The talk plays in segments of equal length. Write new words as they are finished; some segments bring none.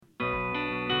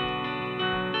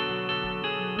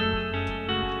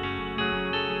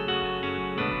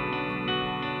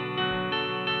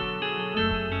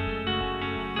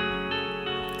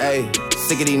Hey,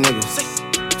 sick of these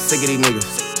niggas. Sick of these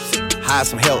niggas. Hire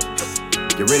some help.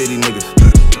 Get rid of these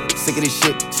niggas. Sick of this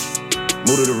shit.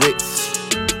 Move to the Ritz.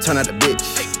 Turn out the bitch.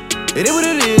 It is what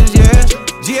it is, yeah.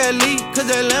 GLE, cause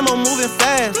that Lambo moving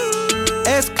fast.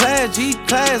 S-Class,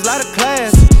 G-Class, lot of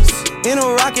class. In a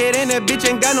rocket and that bitch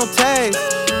ain't got no tags.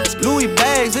 Louis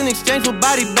bags in exchange for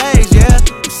body bags, yeah.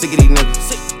 I'm sick of these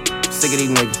niggas. Sick of these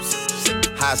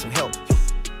niggas. Hire some help.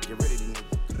 Get rid of these niggas.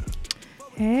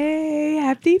 Hey,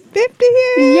 happy 50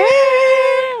 here.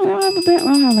 Yeah. We don't have a bit. We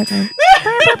don't have like a.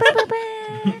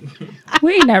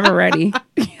 We ain't never ready.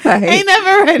 Like, Ain't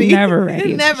never ready. Never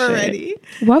ready. Never Shit. ready.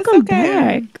 Welcome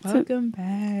Okay. back. Welcome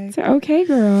back. To Okay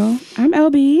Girl. I'm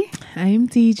LB. I'm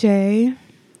DJ.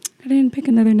 I didn't pick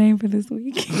another name for this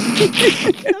week.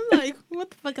 I'm like, what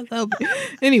the fuck is LB?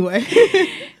 Anyway.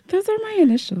 Those are my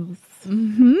initials.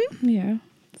 Mm-hmm. Yeah.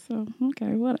 So,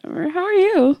 okay, whatever. How are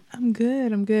you? I'm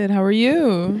good. How are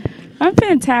you? I'm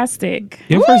fantastic.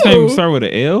 Your first name start with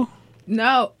an L?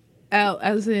 No. L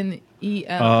as in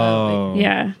E-L. Oh.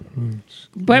 Yeah.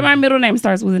 But my middle name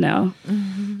starts with an L.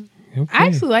 Okay. I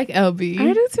actually like LB.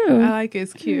 I do too. I like it.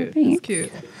 It's cute. Thanks. It's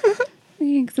cute.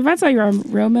 Thanks. If I tell you your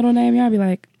real middle name, y'all be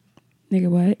like, nigga,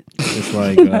 what? It's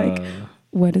like, Like,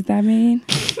 what does that mean?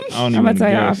 I don't I'm even going to tell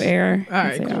you guess. off air. All right, I'll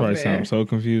tell you cool. off Probably air. sounds so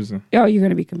confusing. Oh, you're going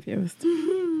to be confused.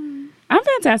 I'm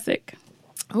fantastic.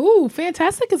 Ooh,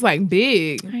 fantastic is like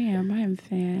big. I am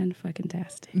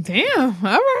fan-fucking-tastic. Damn. All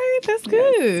right. That's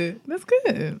good. That's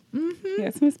good. Mm-hmm.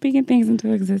 Yes, I'm speaking things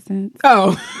into existence.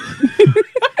 Oh.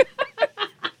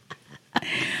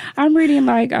 I'm reading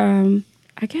like, I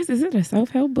guess, is it a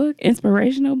self-help book?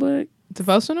 Inspirational book?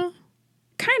 Devotional?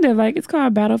 Kind of like, it's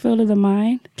called Battlefield of the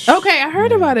Mind. Okay, I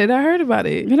heard about it.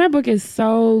 And that book is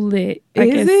so lit. Like,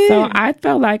 Is it's it? So I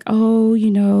felt like, oh,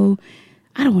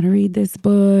 I don't want to read this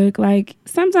book. Like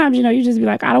sometimes, you just be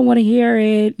like, I don't want to hear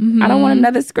it. I don't want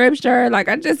another scripture. Like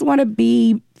I just want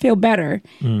to feel better.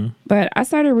 But I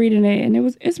started reading it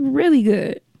and it's really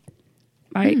good.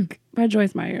 Like by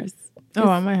Joyce Myers. Oh,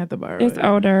 I might have to borrow It's it.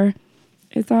 older.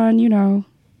 It's on,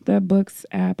 the Books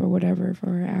app or whatever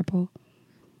for Apple.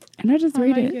 And I just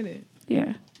read might it. get it.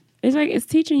 Yeah. It's like, it's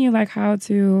teaching you like how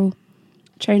to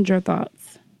change your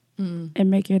thoughts and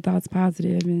make your thoughts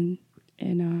positive and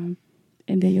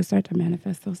then you'll start to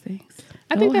manifest those things.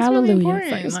 I think that's really hallelujah.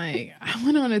 important. Like I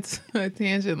went on a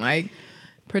tangent, like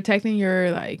protecting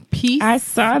your like peace. I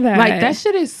saw that. Like that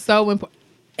shit is so important,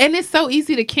 and it's so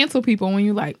easy to cancel people when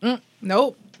you like,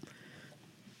 nope,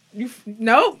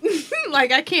 nope.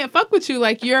 Like I can't fuck with you.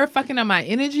 Like you're fucking up my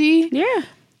energy, Yeah.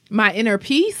 my inner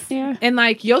peace, Yeah. and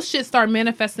like your shit start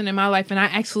manifesting in my life, and I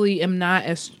actually I'm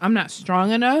not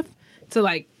strong enough to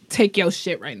like take your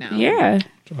shit right now. Yeah.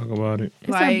 Talk about it.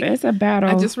 It's a battle.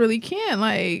 I just really can't.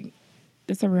 Like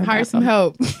it's a real hire battle. some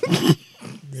help.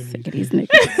 Sick of these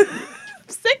niggas.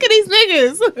 Sick of these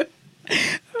niggas.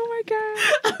 Oh my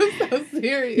God. I'm so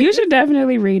serious. You should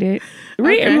definitely read it.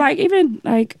 Read Okay. like even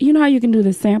like how you can do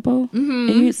the sample. And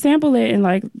you sample it and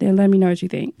like then let me know what you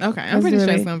think. Okay, I'm It's pretty sure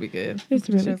really- it's gonna be good. it's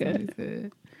I'm pretty really sure it's gonna good. be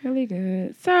good. Really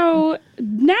good. So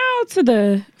now to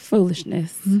the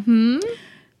foolishness.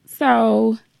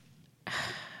 So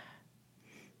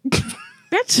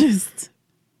that just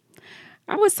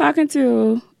I was talking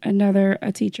to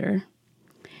a teacher,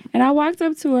 and I walked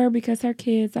up to her because her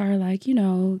kids are like,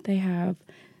 they have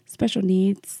special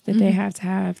needs that they have to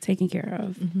have taken care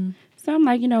of. So I'm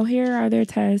like, here are their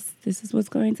tests. This is what's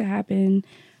going to happen.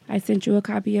 I sent you a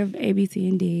copy of A, B, C,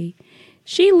 and D.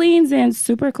 She leans in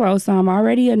super close, so I'm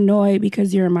already annoyed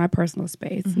because you're in my personal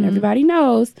space. And everybody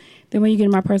knows that when you get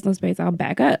in my personal space, I'll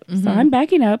back up. So I'm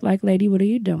backing up like, lady, what are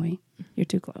you doing? You're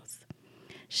too close.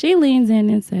 She leans in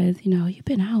and says, you've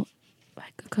been out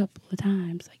like a couple of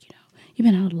times. Like, you've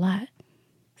been out a lot.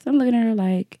 So I'm looking at her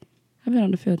like, I've been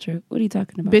on the field trip. What are you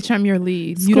talking about? Bitch, I'm your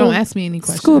lead. You School- don't ask me any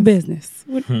questions. School business.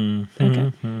 What?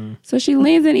 Okay. So she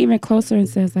leans in even closer and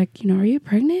says, like, are you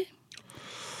pregnant?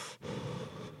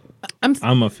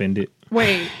 I'm offended.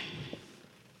 Wait.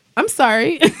 I'm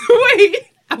sorry. Wait.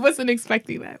 I wasn't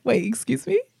expecting that. Wait, excuse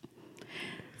me?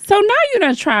 So now you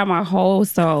done try my whole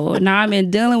soul. Now I'm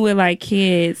in dealing with like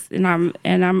kids, and I'm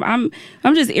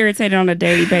just irritated on a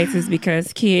daily basis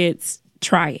because kids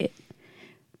try it.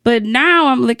 But now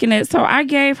I'm looking at, so I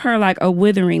gave her like a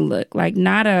withering look, like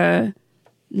not a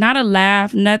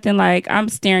laugh, nothing, like I'm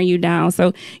staring you down.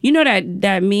 So you know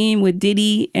that meme with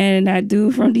Diddy and that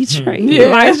dude from Detroit,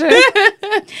 Elijah.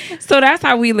 So that's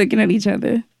how we looking at each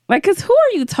other. Like, cause who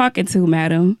are you talking to,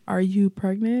 madam? Are you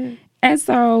pregnant? And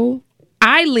so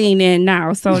I lean in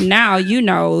now. So now,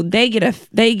 they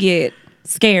get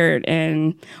scared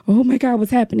and, oh my God, what's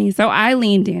happening? So I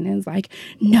leaned in and was like,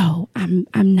 no, I'm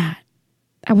not.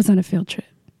 I was on a field trip.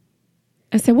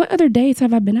 I said, what other days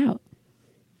have I been out?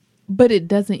 But it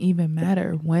doesn't even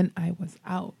matter when I was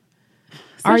out.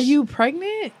 Are you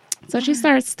pregnant? So she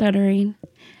starts stuttering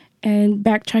and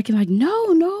backtracking like, no.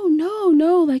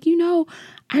 Like, you've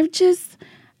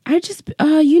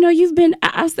been,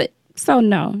 I said, so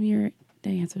no, the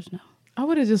answer's no. I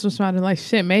would have just responded like,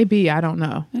 shit, maybe, I don't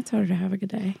know. I told her to have a good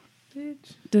day.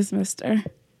 Bitch. Dismissed her.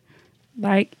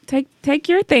 Like, take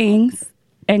your things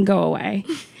and go away.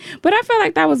 But I feel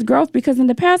like that was growth because in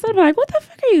the past, I'd be like, what the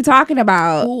fuck are you talking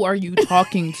about? Who are you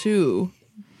talking to?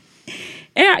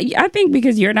 And I think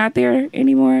because you're not there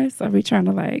anymore, so I'll be trying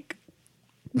to like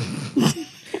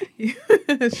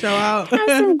Show out. have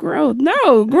some growth.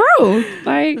 No, growth.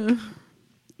 Like,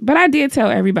 but I did tell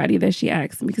everybody that she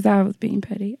asked me because I was being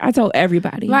petty. I told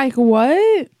everybody. Like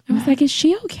what? I was like, is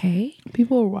she okay?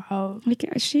 People are wild. Like,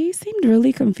 she seemed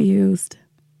really confused.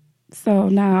 So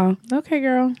now Okay,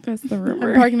 girl. that's the I'm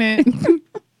rumor. pregnant.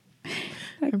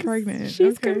 Like, I'm pregnant.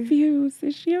 She's Okay. confused.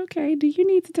 Is she okay? Do you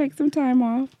need to take some time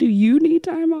off? Do you need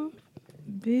time off?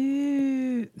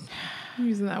 Bitch. I'm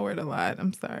using that word a lot.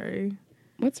 I'm sorry.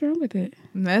 What's wrong with it?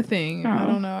 Nothing. I Oh.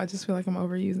 don't know. I just feel like I'm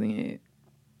overusing it.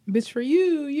 Bitch for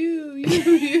you. You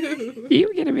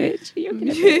get a bitch. You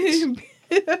get a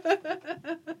bitch.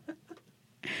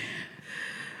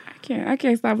 I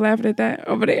can't stop laughing at that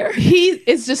over there. He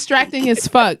is distracting as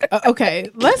fuck. Okay,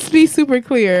 let's be super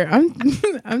clear.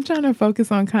 I'm trying to focus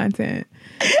on content,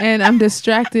 and I'm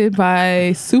distracted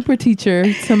by super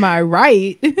teacher to my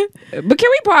right. But can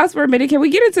we pause for a minute? Can we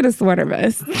get into the sweater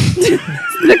vest?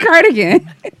 The cardigan.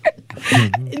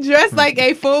 Dressed like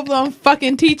a full blown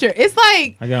fucking teacher. It's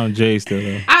like I got on Jay still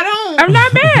though. I don't. I'm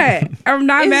not mad. I'm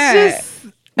not mad. It's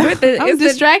just I'm it's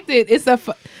distracted.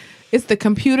 It's the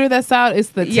computer that's out.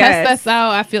 It's the Yes. test that's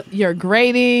out. I feel you're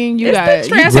grading. You It's got the you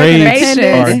transformation.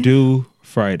 attendance. Are due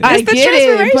Friday. I It's the get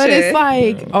it, but it's transformation.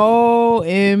 like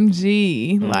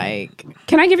OMG. Like,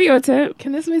 Can I give you a tip?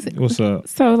 can this make sense? What's up?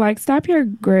 So, like, stop your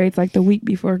grades like the week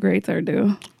before grades are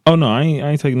due. Oh no, I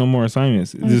ain't taking no more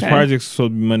assignments. This Okay. project's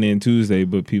supposed to be Monday and Tuesday,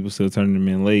 but people still turning them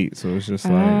in late. So it's just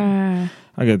like I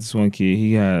got this one kid.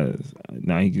 He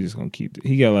just gonna keep it.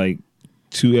 He got like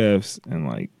 2 Fs and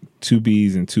like 2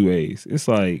 Bs and 2 As. It's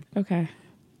like Okay.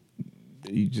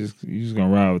 you just gonna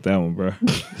ride with that one, bro.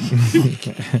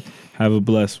 Have a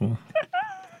blessed one.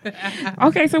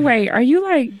 Okay, so wait, are you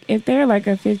like, if they're like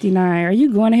a 59, are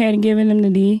you going ahead and giving them the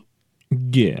D?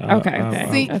 Yeah. Okay.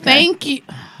 See, Okay. thank you.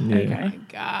 Yeah. Okay.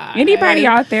 God. Anybody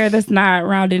out there that's not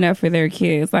rounding up for their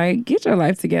kids, like, get your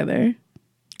life together.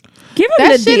 Give them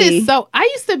That the shit D. is so. I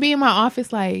used to be in my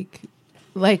office like,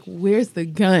 where's the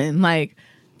gun? Like,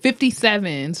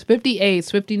 57s, 58s,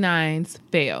 59s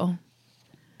fail,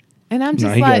 and I'm No,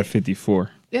 just he got a like, 54.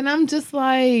 and I'm just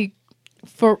like,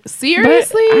 for But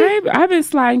seriously, I've been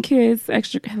sliding kids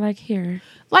extra, like, here.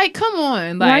 like, come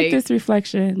on, Like this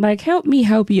reflection. Like, help me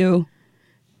help you.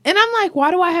 And I'm like,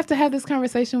 why do I have to have this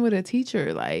conversation with a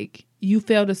teacher? Like, you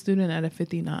failed a student at a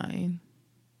 59.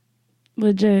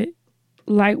 Legit.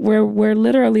 Like, we're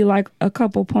literally like a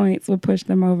couple points would push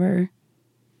them over.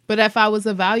 But if I was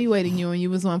evaluating you and you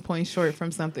was 1 point short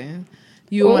from something,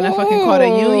 you want to fucking call the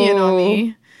union on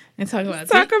me and talk about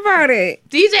about it.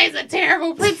 DJ's a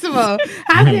terrible principal.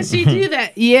 How can she do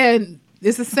that? Yeah,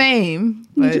 it's the same.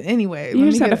 But anyway, You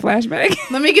just had a flashback.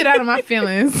 let me get out of my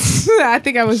feelings. I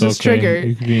think I was It's just okay. triggered.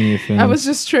 You can be in your feelings. I was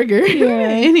just triggered.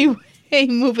 Anyway,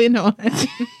 moving on.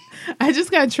 I just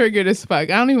got triggered as fuck.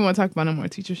 I don't even want to talk about no more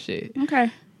teacher shit.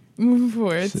 Okay. Moving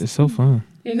forward. It's so fun.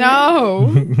 No.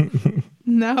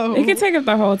 No. It can take up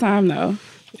the whole time, though.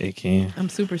 It can. I'm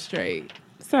super straight.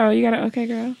 So, you got okay,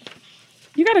 girl?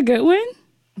 You got a good one?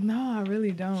 No, I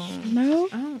really don't. No?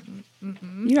 I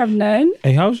don't. You have none?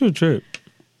 Hey, how was your trip?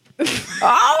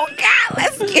 Oh, God,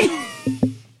 let's get...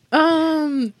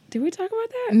 Did we talk about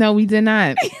that? No, we did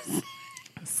not.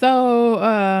 So,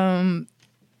 Was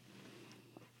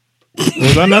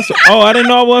I not? I didn't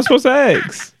know I wasn't supposed to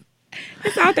ask.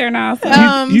 It's out there now. So.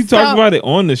 You talked about it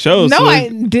on the show. no, so I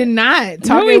did not.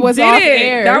 No, we It was off didn't.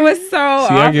 air. That was so See,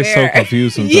 I off get so air.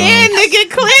 confused sometimes. yeah, nigga,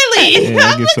 clearly. Yeah,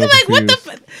 I I'm get so looking like, what the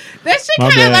confused. fuck? That shit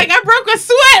My kind of bad. like, I broke a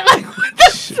sweat. Like, what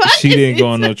the fuck? She is didn't go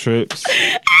this? on no trips.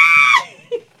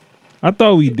 I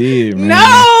thought we did, man. No,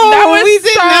 was we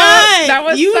did so- not. that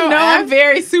was you so know I'm F-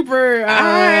 very super.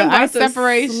 I'm I about to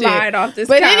separate shit. slide off this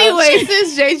But couch. anyway,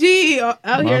 since JG out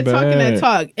My here talking that bad.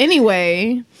 talk.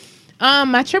 Anyway,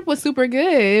 my trip was super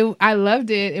good. I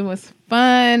loved it. It was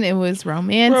fun. It was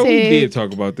romantic. Bro, we did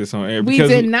talk about this on air. We because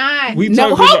did not. we No,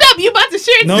 talked hold about- up. You about to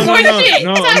share No, more no, shit.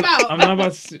 no. What you talking about? I'm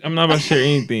not about to share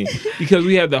anything because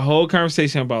we had the whole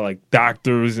conversation about like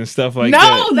doctors and stuff like no,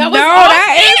 that. that was No, off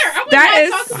that air. is- I That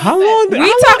is How long?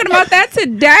 we talking about that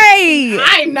today.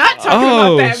 I'm not talking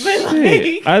Oh about that, but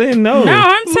shit! like, I didn't know. No,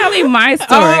 I'm telling my story,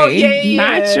 Oh, yeah.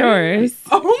 not yours.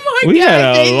 oh my We god,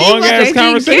 had a JG, long what ass the-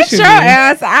 conversation. Get your man.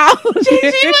 ass out.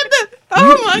 JG, what the?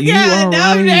 Oh my You god, are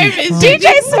now I'm right. nervous. Oh.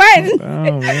 DJ sweating.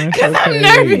 Oh, man, it's 'Cause I'm okay.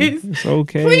 nervous. It's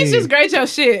okay. Please just grade your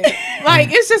shit. Like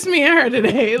it's just me and her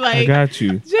today. I Like got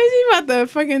you. JG about to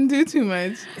fucking do too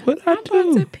much. What I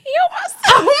do? Pee on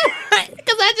myself.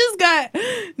 Because I just got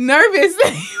nervous.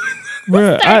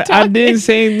 Bruh, I talking. didn't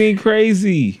say anything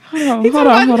crazy. Hold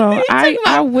on.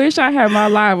 I wish I had my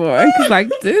live on because like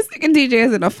this nigga DJ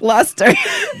is in a fluster.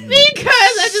 Because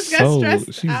I just got So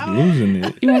stressed she's out. losing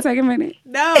it. You want to take a minute?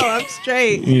 No, I'm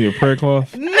straight. You need a prayer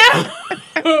cloth?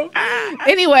 No.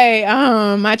 Anyway,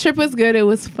 my trip was good. It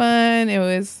was fun. It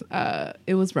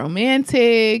was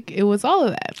romantic. It was all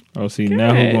of that. Oh, see,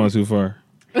 now who's going too far?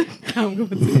 I'm going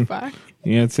too far.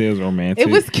 You had to say it was romantic.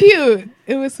 It was cute.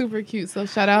 It was super cute. So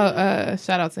shout out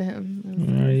to him. It was-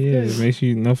 All right, yeah. Make sure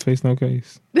you no face, no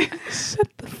case.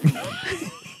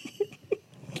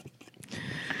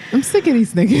 I'm sick of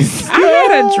these niggas. I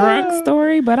had a drunk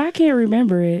story, but I can't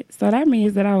remember it. So that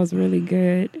means that I was really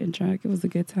good and drunk. It was a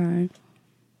good time.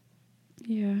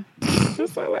 Yeah.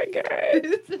 That's all I got.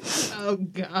 Oh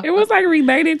god. It was like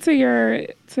related to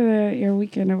your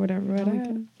weekend or whatever. But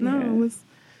No, yeah.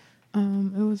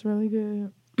 it was really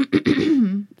good.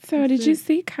 So did you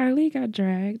see Kylie got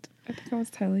dragged? I think I was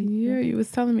telling you. Yeah, you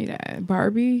was telling me that.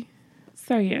 Barbie.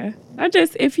 So yeah,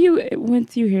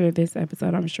 once you hear this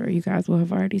episode, I'm sure you guys will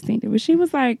have already seen it. But she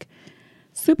was like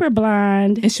super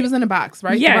blonde. And she was in a box,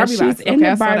 right? Yeah, the she's Barbie box. in Okay,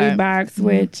 I the saw Barbie that. box,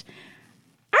 which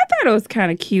I thought it was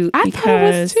kind of cute. I because thought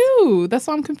it was too. That's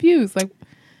why I'm confused. Like,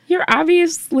 you're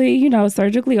obviously,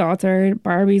 surgically altered.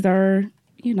 Barbies are,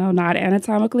 not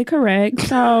anatomically correct.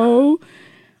 So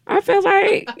I feel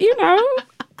like,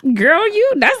 girl,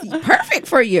 that's perfect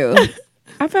for you.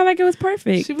 I felt like it was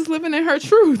perfect. she was living in her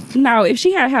truth. Now, if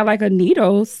she had like a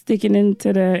needle sticking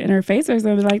in her face or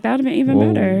something like that, would have been even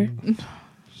Whoa. better.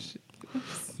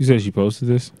 You said she posted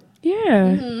this?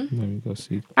 Yeah. Let me go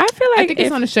see. I feel I like think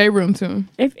it's on the Shade Room too.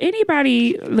 if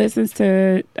anybody listens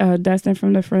to Dustin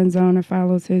from the Friend Zone and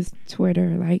follows his Twitter,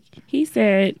 like he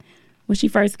said when she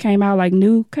first came out, like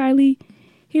new Kylie,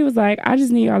 he was like, I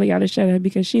just need all of y'all to shut up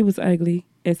because she was ugly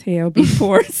as hell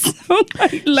before. So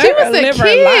like, She was a live her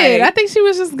kid. life. I think she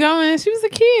was just going. She was a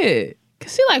kid.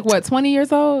 Cause she like what, 20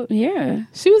 years old? Yeah,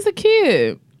 She was a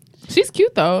kid. She's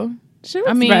cute though. she looks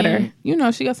I mean,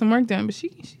 better. she got some work done, but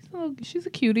she's a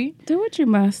cutie. Do what you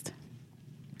must.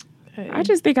 I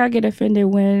just think I get offended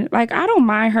when, like, I don't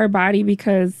mind her body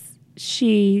because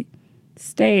she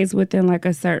stays within like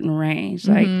a certain range.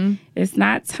 Like, it's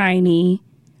not Tiny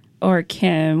or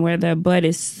Kim where the butt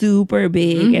is super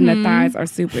big and the thighs are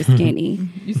super skinny.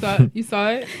 You saw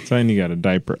it? Tiny got a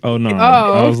diaper. Oh, no. Oh,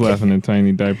 I was okay. laughing at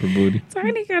Tiny diaper booty.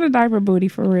 Tiny got a diaper booty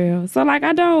for real. So like,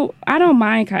 I don't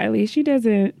mind Kylie. She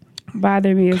doesn't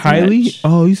bother me as Kylie? much.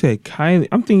 Oh, you said Kylie.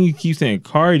 I'm thinking you keep saying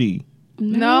Cardi.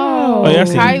 No. Oh, yeah, I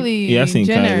seen, Kylie Yeah, I seen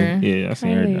Jenner. Kylie. Yeah, I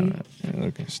seen her Kylie. down that. Yeah,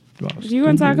 looking Do you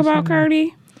want to talk about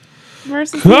Cardi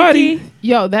versus Cardi? Nicki?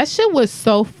 Yo, that shit was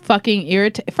so fucking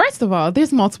irritating. First of all,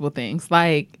 there's multiple things.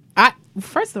 Like, I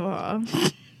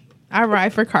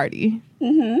ride for Cardi.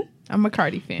 Mm-hmm. I'm a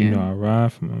Cardi fan. You know, I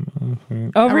ride for my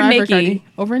motherfucker. Over I ride for Nicki. Cardi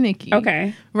over Nicki.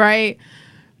 Okay. Right?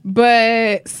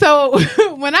 But so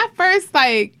when I first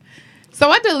so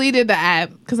I deleted the app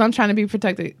because I'm trying to be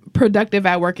productive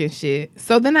at work and shit.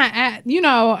 So then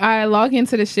I log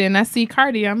into the shit and I see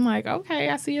Cardi. I'm like, okay,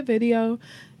 I see a video.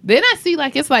 Then I see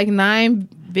it's 9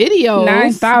 videos.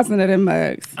 9,000 of them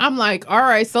mugs. I'm like, all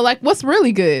right, so what's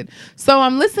really good? So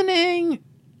I'm listening,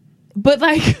 but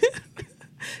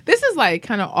this is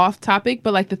kind of off topic,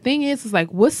 but the thing is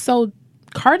what's so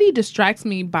Cardi distracts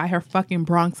me by her fucking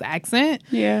Bronx accent.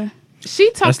 Yeah. She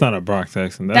talks. That's not a Bronx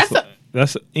accent. That's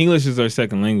That's English is our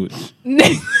second language. No,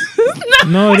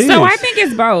 No, it is. So I think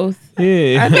it's both.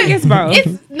 Yeah. I think it's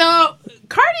both. no.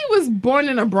 Cardi was born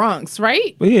in the Bronx,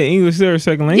 right? But yeah, English is our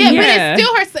second language. Yeah, Yeah. but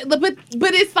it's still her.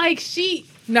 But it's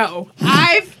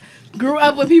I've grew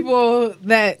up with people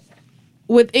that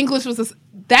with English was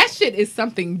that shit is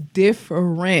something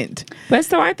different. But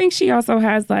so I think she also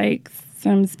has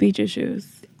some speech issues.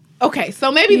 Okay,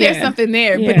 so maybe there's Yeah. something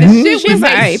there, Yeah. but the shit She's was an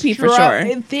a AP for sure.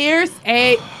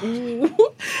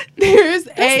 There's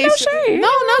a no shade. no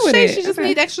Wrong with shade. it. She just Okay.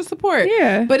 need extra support.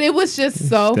 Yeah. but it was just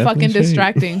so definitely fucking shade.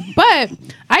 distracting. But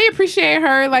I appreciate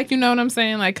her, like, you know what I'm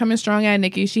saying, like coming strong at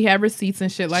Nikki. She had receipts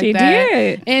and shit like She that.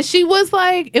 did. And she was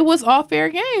like, it was all fair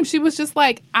game. She was just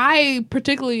like, I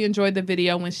particularly enjoyed the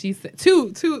video when she said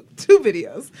two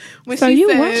videos when So she you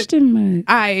said, watched him?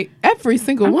 every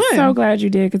single I'm one. so glad you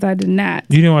did because I did not.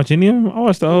 You didn't watch any of them? I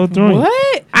watched the whole thing.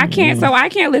 What? I can't. So I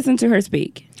can't listen to her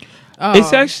speak. Oh.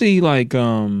 It's actually like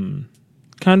kind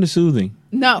of soothing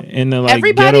no. in a like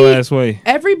Everybody- ghetto ass way.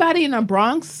 Everybody in the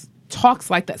Bronx talks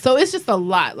like that. So it's just a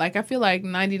lot. Like, I feel like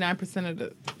 99% of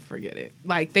the forget it.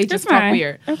 Like, they just That's talk fine.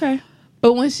 weird. Okay.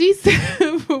 But when she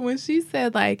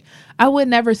said like, I would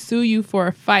never sue you for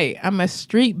a fight. I'm a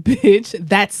street bitch.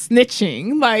 That's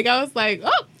snitching. Like, I was like,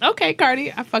 oh, okay,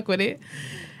 Cardi, I fuck with it.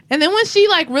 And then when she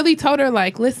like really told her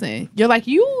like, listen, you're like,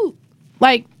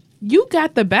 you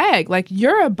got the bag. Like,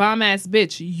 you're a bomb ass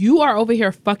bitch. You are over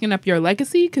here fucking up your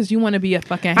legacy because you want to be a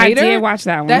fucking hater. I did watch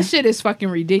that one. That shit is fucking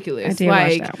ridiculous. I did watch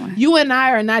like, that one. you and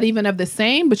I are not even of the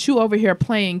same, but you over here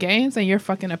playing games and you're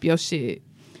fucking up your shit.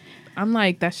 I'm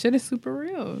like, that shit is super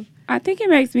real. I think it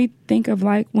makes me think of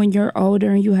like when you're older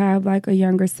and you have like a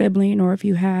younger sibling, or if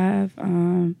you have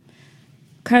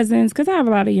cousins, because I have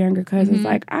a lot of younger cousins. Mm-hmm.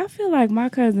 Like, I feel like my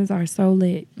cousins are so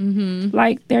lit. Mm-hmm.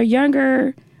 Like, they're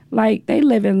younger. Like, they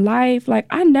live in life. Like,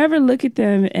 I never look at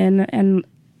them and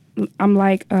I'm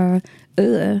like,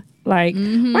 Like,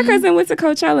 Mm-hmm. my cousin went to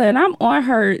Coachella and I'm on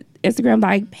her Instagram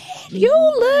like, man, you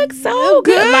look so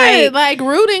good. Good. Like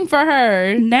rooting for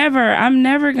her. I'm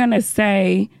never going to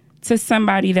say to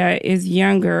somebody that is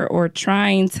younger or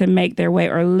trying to make their way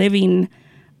or living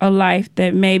a life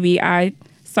that maybe I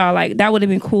saw like, that would have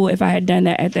been cool if I had done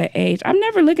that at that age. I'm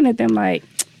never looking at them like,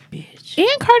 bitch.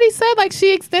 And Cardi said like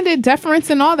she extended deference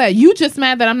and all that. You just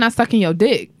mad that I'm not sucking your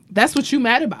dick. That's what you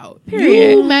mad about.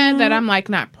 Period. You mad that I'm like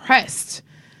not pressed.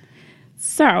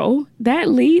 So that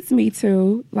leads me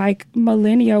to like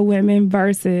millennial women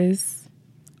versus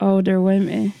older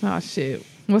women. Oh shit.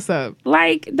 What's up?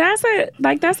 Like that's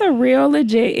a real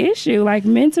legit issue. Like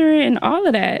mentoring and all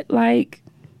of that. Like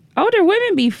older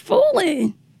women be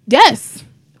fooling. Yes.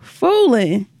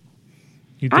 Fooling.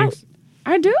 You think?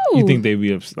 I do. You think they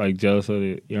be like jealous of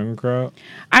the younger crowd?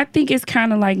 I think it's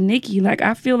kind of like Nikki. Like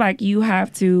I feel like you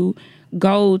have to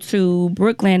go to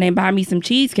Brooklyn and buy me some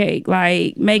cheesecake,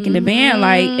 like making the band,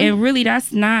 like, and really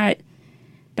that's not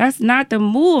the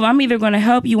move. I'm either going to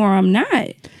help you or I'm not.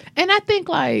 And I think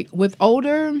like with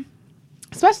older,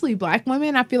 especially black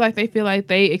women, I feel like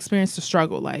they experience the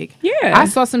struggle. Like, Yeah. I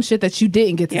saw some shit that you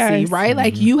didn't get to see, Yes. right?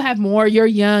 Like you have more, you're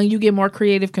young, you get more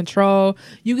creative control,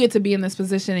 you get to be in this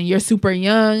position and you're super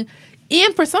young.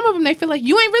 And for some of them, they feel like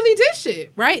you ain't really did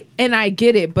shit, right? And I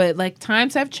get it, but like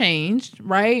times have changed,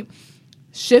 right?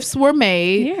 Shifts were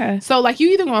made. Yeah. So like you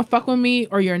either gonna fuck with me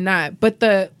or you're not. But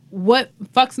what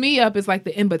fucks me up is like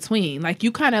the in between. Like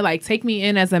you kind of like take me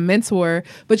in as a mentor,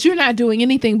 but you're not doing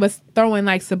anything but throwing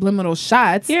like subliminal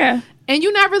shots. Yeah. And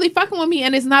you're not really fucking with me,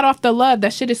 and it's not off the love.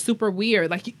 That shit is super weird.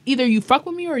 Like either you fuck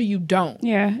with me or you don't.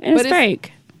 Yeah. And But it's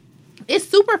fake. It's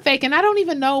super fake, and I don't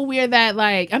even know where that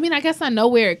like. I mean, I guess I know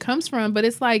where it comes from, but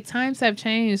it's like times have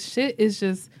changed. Shit is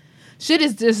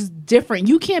just different.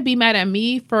 You can't be mad at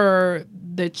me for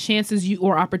the chances you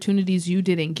or opportunities you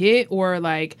didn't get, or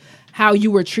like how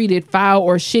you were treated foul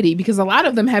or shitty, because a lot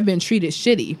of them have been treated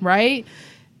shitty, right?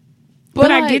 But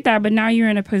I like, get that, but now you're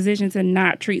in a position to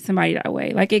not treat somebody that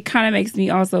way. Like it kind of makes me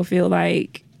also feel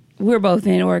like we're both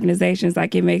in organizations.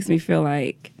 Like it makes me feel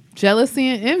like jealousy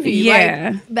and envy.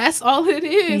 Yeah. Like, that's all it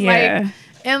is. Yeah. Like,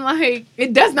 and like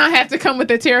it does not have to come with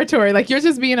the territory. Like you're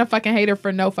just being a fucking hater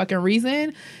for no fucking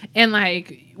reason. And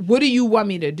like, what do you want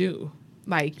me to do?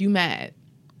 Like, you mad?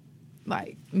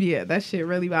 Like, yeah, that shit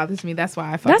really bothers me. That's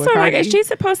why I fuck that's with what Cardi. like she's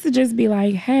supposed to just be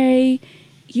like, hey,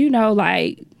 you know,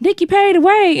 like Nikki paid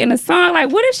away in a song.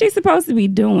 Like, what is she supposed to be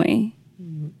doing?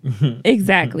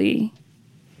 Exactly.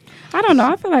 I don't know.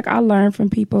 I feel like I learn from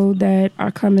people that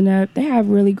are coming up. They have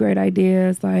really great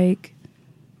ideas. Like,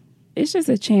 it's just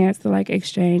a chance to like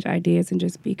exchange ideas and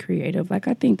just be creative. Like,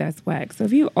 I think that's whack. So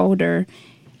if you're older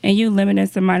and you limiting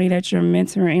somebody that you're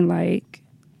mentoring, like,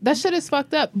 that shit is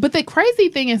fucked up. But the crazy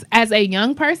thing is, as a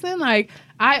young person, like,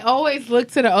 I always look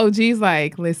to the OGs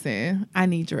like, listen, I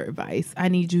need your advice. I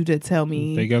need you to tell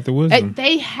me. They got the wisdom. And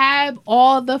they have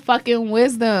all the fucking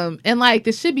wisdom. And like,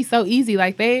 this should be so easy.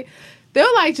 Like,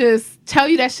 they'll like just tell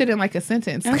you that shit in like a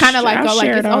sentence. Kind of like, I'll go like,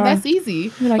 share it oh, all. that's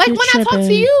easy. You're Like you're when I talk to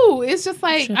tripping. you, it's just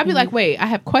like, I'd be Tripping. like, wait, I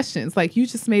have questions. Like, you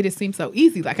just made it seem so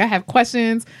easy. Like, I have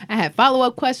questions. I have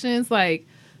follow-up questions. Like,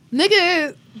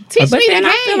 nigga, teach But me then the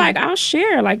game. I feel like I'll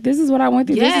share. Like, this is what I went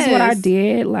through. This is what I Yes.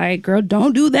 did. Like, girl,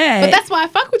 don't do that. But that's why I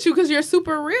fuck with you, because you're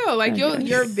super real. Like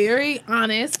you're very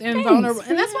honest and Thanks, vulnerable,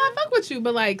 and that's why I fuck with you.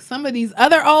 But like some of these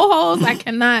other old hoes, I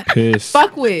cannot Pissed.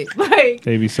 fuck with. Like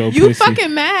They be so you pussy.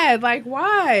 fucking mad. Like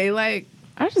why? Like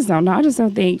I just don't know. I just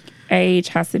don't think age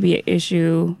has to be an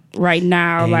issue right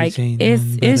now. Like,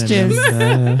 it's just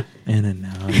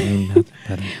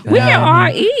we can all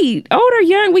eat. Old or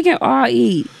young, we can all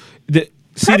eat.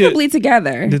 Preferably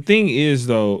together. The thing is,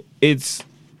 though, it's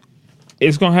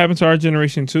gonna happen to our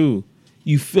generation too.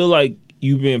 You feel like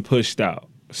you've been pushed out.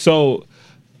 So,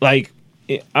 like,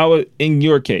 in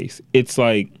your case, it's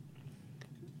like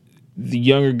the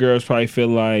younger girls probably feel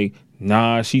like,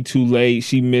 nah, she too late.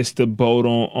 She missed the boat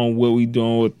on what we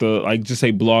doing with the, like, just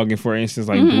say blogging, for instance,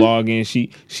 like blogging.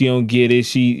 She don't get it.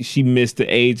 She missed the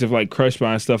age of like crush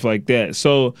bar and stuff like that.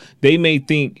 So they may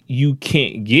think you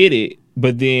can't get it,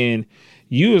 but then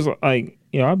you was like,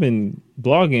 I've been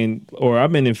blogging or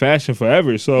I've been in fashion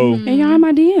forever. So And y'all in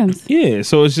my DMs. yeah,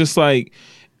 so it's just like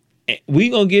we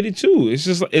gonna get it too. It's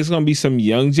just it's gonna be some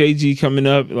young JG coming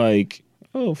up like,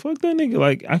 oh fuck that nigga,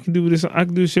 like I can do this. I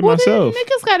can do this shit myself. Then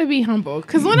niggas gotta be humble.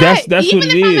 Because when That's even what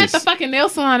if it I'm at is. the fucking nail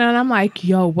salon and I'm like,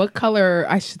 yo, what color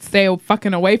I should stay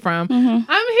fucking away from? I'm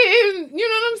hitting. You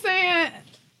know what I'm saying?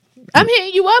 I'm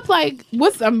hitting you up like,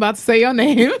 I'm about to say your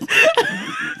name.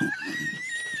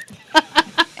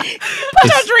 Put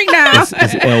your drink down. It's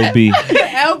LB.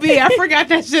 LB, I forgot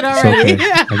that shit It's already.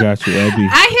 okay. I got you, LB.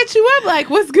 I hit you up like,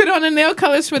 what's good on the nail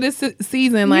colors for this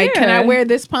season? Like, can I Yeah. wear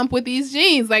this pump with these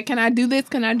jeans? Like, can I do this?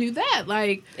 Can I do that?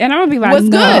 Like, And I'm going to be like, what's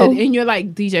no. good? And you're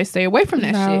like, DJ, stay away from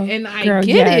that No. shit. And I Girl,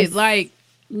 get yes. it. Like,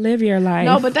 Live your life.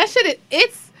 no, but that shit,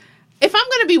 it's, if I'm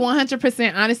going to be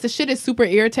 100% honest, the shit is super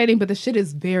irritating, but the shit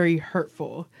is very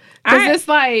hurtful. Because it's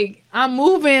like, I'm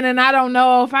moving and I don't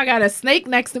know if I got a snake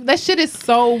next to me. That shit is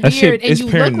so That shit weird. And is you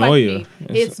paranoia. look like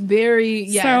me. It's very,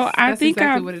 yes. So I that's think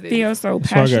exactly I what it is. feel so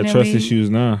That's why I got passionately. trust issues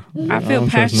now. I feel don't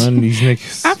trust none of these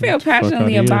niggas. I feel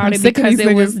passionately Fuck outta about here. it sick of because these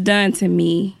it was niggas. done to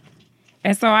me.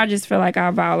 And so I just feel like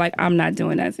I vow, like, I'm not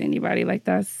doing that to anybody. Like,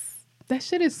 that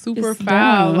shit is super It's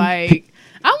foul. dumb. Like,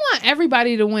 I want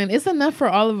everybody to win. It's enough for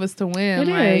all of us to win.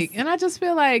 It Like, is. and I just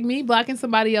feel like me blocking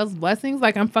somebody else's blessings,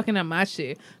 like I'm fucking up my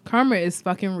shit. Karma is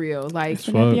fucking real. Like,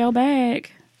 Put up Fuck. your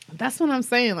bag. that's what I'm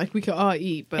saying. Like, we could all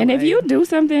eat. But And if like, you do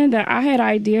something that I had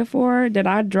idea for, that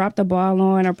I dropped the ball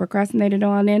on or procrastinated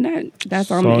on, then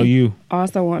that's on It's all me. you.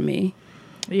 Also on me.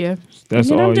 yeah, That's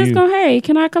And then all I'm just you. going, hey,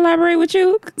 can I collaborate with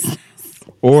you?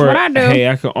 Or what I do. hey,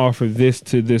 I can offer this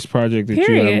to this project that you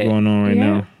Period. have going on right Yeah.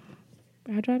 now.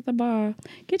 I dropped the ball.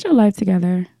 Get your life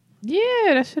together.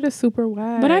 yeah, that shit is super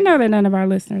wild. But I know that none of our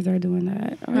listeners are doing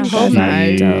that. All I you hope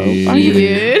guys are not. dope. All you,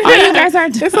 Yeah. all you guys are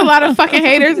There's a lot of fucking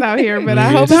haters out here, but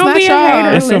I hope it's Don't not be a y'all.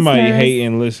 hater. There's somebody listeners.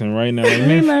 hating, listen right now. Like,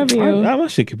 man, love you. my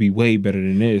shit could be way better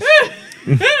than this.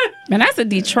 Man, that's a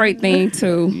Detroit thing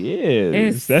too. Yeah,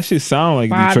 It's that shit sound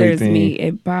like a Detroit Bothers thing. me.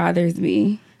 It bothers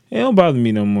me. It don't bother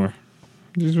me no more.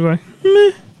 Just be like,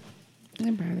 It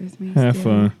bothers me. have still.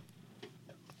 fun.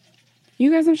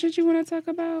 You got some shit you want to talk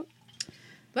about?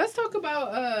 Let's talk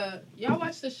about y'all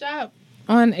watch The Shop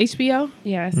on HBO.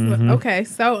 Yes. Mm-hmm. Okay,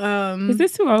 so Is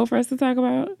this too old for us to talk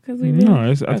about? Because we've been.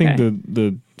 No, I think Okay.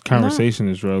 the conversation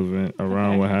is relevant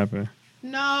around Okay. what happened.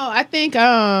 no, I think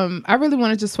I really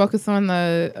want to just focus on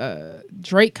the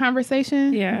Drake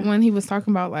conversation. Yeah. when he was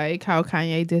talking about like how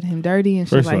Kanye did him dirty and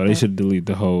shit First of like all, that. they should delete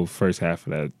the whole first half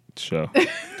of that show.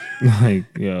 Like,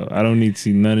 yo, I don't need to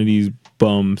see none of these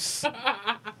bums.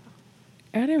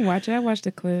 I didn't watch it. I watched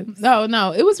the clips.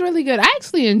 No, it was really good. I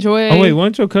actually enjoyed. Oh wait,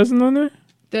 wasn't your cousin on there?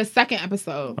 the second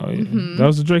episode. Oh yeah, that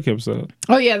was the Drake episode.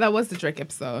 Oh yeah, that was the Drake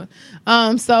episode.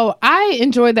 So I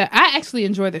enjoyed that. I actually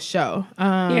enjoyed the show.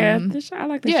 Yeah, the show, I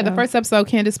like the show. Yeah, the first episode,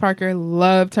 Candace Parker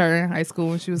loved her in high school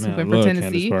when she was Man, I hooping for love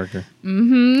Tennessee. Candace Parker.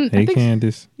 Mm-hmm. Hey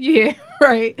Candace. Yeah,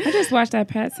 right. I just watched that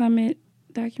Pat Summit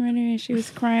documentary and she was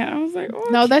crying. I was like, oh,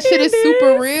 No, that shit is super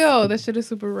Candace. real. That shit is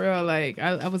super real. Like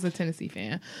I was a Tennessee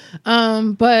fan.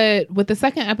 But with the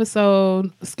second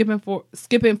episode,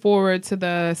 skipping forward to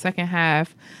the second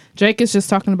half, Drake is just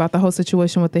talking about the whole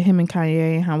situation with him and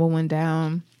Kanye and how it went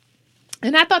down.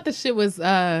 And I thought the shit was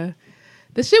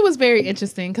very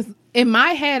interesting because in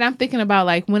my head I'm thinking about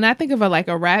like when I think of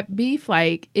a rap beef,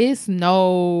 like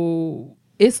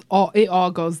it all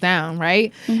goes down,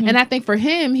 right? And I think for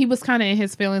him, he was kind of in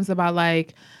his feelings about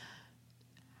like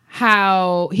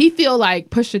how he feel like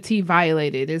Pusha T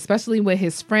violated, especially with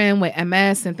his friend with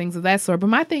MS and things of that sort. But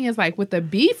my thing is like with the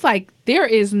beef, like there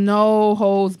is no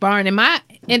holds barred. In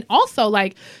And also,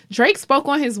 like, Drake spoke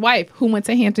on his wife, who went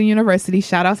to Hampton University.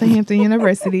 Shout out to Hampton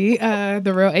University,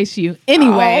 the real HU.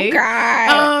 Anyway, Oh,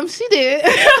 God. she did.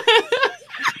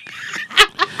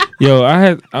 Yo,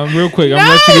 real quick. I'm gonna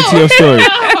let you get to your story.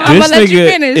 This let you nigga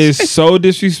finish. is so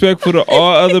disrespectful to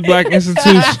all other black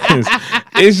institutions.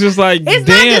 It's just like, It's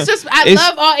damn. not just I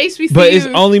love all HBCUs. But it's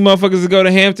only motherfuckers that go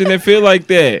to Hampton that feel like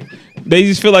that. They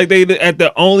just feel like they at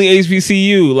the only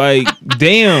HBCU. Like,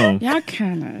 damn. Y'all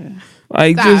kind of.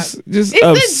 Like, Stop. just It's a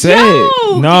upset.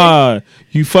 joke. Nah,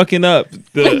 you fucking up.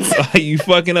 You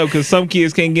fucking up because some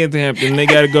kids can't get to Hampton. They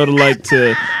got to go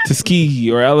to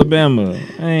Tuskegee or Alabama.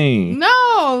 Hey.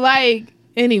 No, like,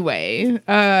 anyway,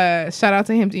 shout out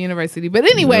to Hampton University. But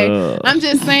anyway, Ugh. I'm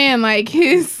just saying, like,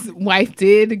 his wife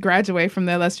did graduate from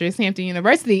the illustrious Hampton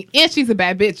University, and she's a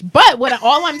bad bitch. But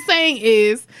all I'm saying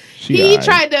is, She he alright.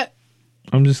 tried to.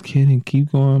 I'm just kidding.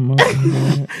 Keep going,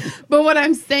 Mom. But what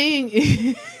I'm saying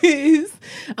is, he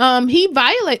he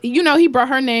brought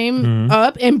her name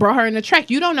up and brought her in the track.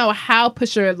 You don't know how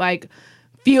Pusha, like,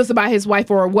 feels about his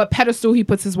wife or what pedestal he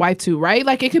puts his wife to, right?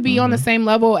 Like, it could be on the same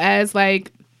level as,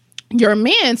 like, your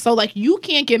man. So, like, you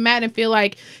can't get mad and feel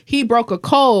like he broke a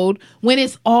code when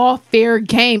it's all fair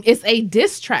game. It's a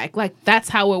diss track. Like, that's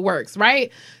how it works, right?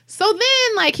 So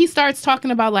then, like, he starts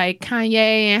talking about, like, Kanye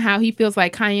and how he feels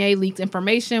like Kanye leaked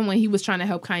information when he was trying to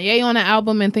help Kanye on the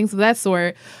album and things of that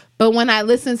sort. But when I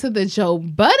listened to the Joe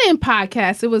Budden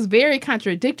podcast, it was very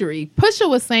contradictory. Pusha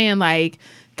was saying, like,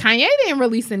 Kanye didn't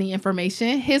release any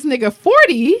information. His nigga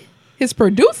 40, his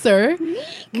producer,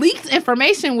 leaked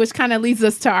information, which kind of leads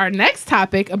us to our next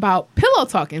topic about pillow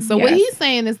talking. So what Yes. he's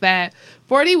saying is that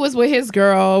 40 was with his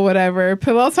girl, whatever,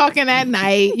 pillow talking at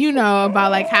night,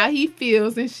 about, like, how he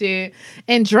feels and shit,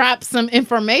 and dropped some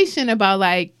information about,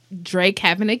 like, Drake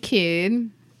having a kid,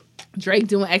 Drake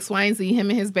doing X, Y, and Z, him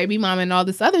and his baby mama and all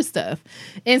this other stuff.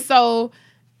 And so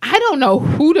I don't know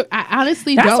I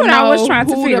honestly That's don't what know I was trying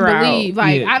to who figure out. believe.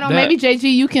 Like, Yeah, I don't, maybe JG,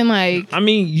 you can, like, I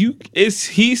mean, it's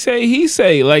he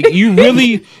say. Like, you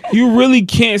really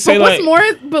can't say, but what's like,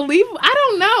 more believable? I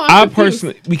don't know. I I'm confused.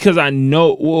 personally, because I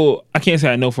know, well, I can't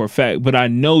say I know for a fact, but I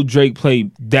know Drake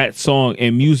played that song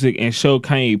and music and showed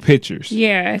Kanye pictures.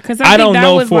 Yeah, because I I think don't that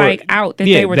know was, like, out that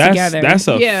they were together. That's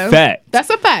a Yeah. fact. That's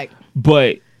a fact.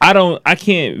 But I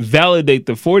can't validate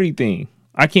the 40 thing.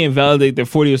 I can't validate that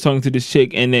 40 was talking to this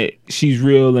chick and that she's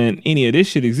real and any of this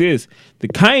shit exists. The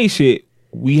Kanye shit,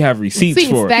 we have receipts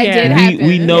for. That Yeah. did happen.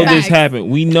 We know this Facts. happened.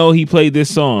 We know he played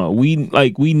this song. We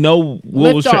know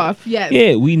what was Lift off, yes.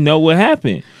 Yeah, we know what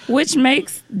happened. Which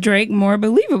makes Drake more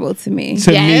believable to me.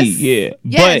 To Yes. me, yeah.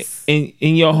 Yes. But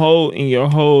in your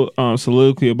whole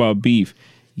soliloquy about beef,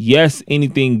 yes,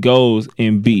 anything goes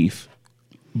in beef.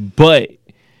 But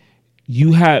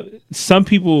you have some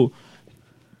people,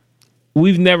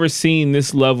 we've never seen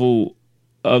this level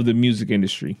of the music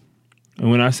industry.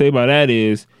 And when I say by that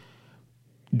is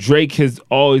Drake has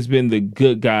always been the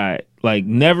good guy, like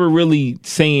never really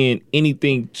saying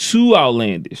anything too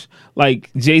outlandish. Like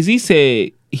Jay-Z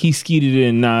said he skeeted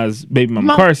in Nas' baby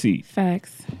mama car seat.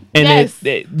 Facts. And Yes.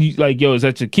 that you, like, yo, is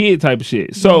that your kid type of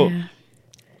shit? So Yeah.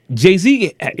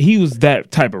 Jay-Z, he was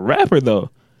that type of rapper though.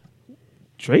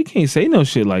 Drake can't say no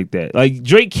shit like that. Like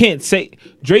Drake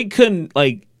couldn't,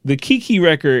 like, the Kiki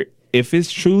record, if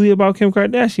it's truly about Kim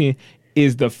Kardashian,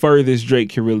 is the furthest Drake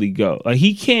can really go. Like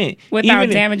he can't Without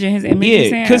even damaging his image. you're yeah,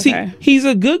 saying? because Okay. he's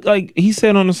a good, like he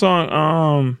said on the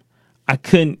song, I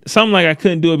couldn't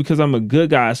do it because I'm a good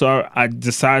guy, so I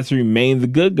decided to remain the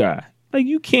good guy. Like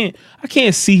I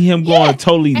can't see him going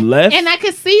totally left. And I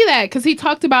could see that because he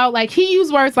talked about, like, he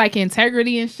used words like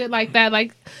integrity and shit like that.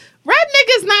 Like, rap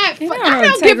niggas not. They don't I know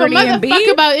don't give a integrity and motherfucker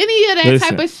beef. about any of that Listen.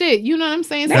 type of shit. You know what I'm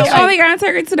saying? They So, That's- only got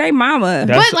integrity to their mama.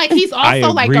 That's- but, like, he's I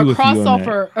also like agree a with you on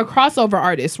crossover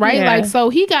artist, right? Yeah. Like, so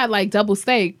he got like double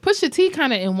stake. Pusha T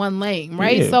kind of in one lane,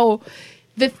 right? Yeah. So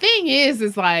the thing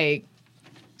is like,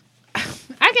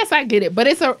 I guess I get it, but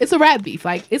it's a rap beef.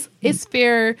 Like, it's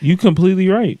fair. You completely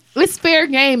right. It's fair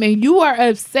game, and you are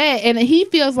upset, and he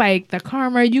feels like the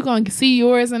karma, you gonna see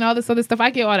yours and all this other stuff. I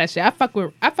get all that shit. I fuck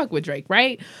with Drake,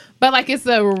 right? But, like, it's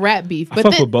a rap beef. I But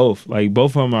fuck then, with both. Like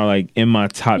both of them are like in my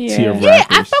top Yeah. tier Yeah,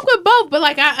 rappers. I fuck with both, but,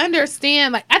 like, I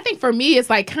understand. Like, I think for me,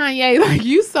 it's like Kanye, like,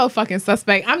 you so fucking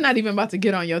suspect. I'm not even about to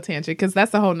get on your tangent because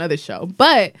that's a whole nother show.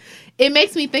 But it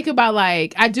makes me think about,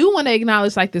 like, I do want to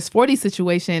acknowledge, like, this 40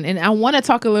 situation, and I want to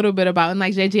talk a little bit about, and,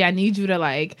 like, JG, I need you to,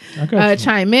 like, I got you.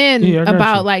 chime in Yeah, I got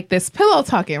about you. like this pillow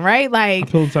talking, right? I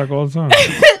Like, pillow talk all the time.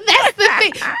 that's the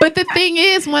thing. But the thing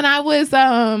is, when I was,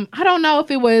 I don't know if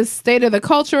it was State of the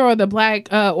Culture or the Black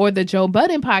or the Joe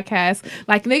Budden podcast,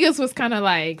 like niggas was kind of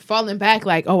like falling back,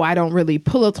 like, oh, I don't really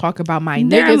pillow talk about my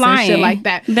niggas and shit like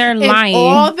that. They're and lying.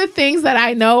 All the things that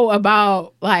I know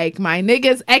about like my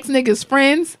niggas, ex niggas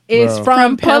friends is Bro.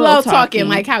 from pillow talking. talking,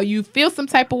 like how you feel some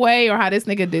type of way or how this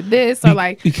nigga did this or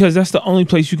like. Because that's the only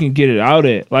place you can get it out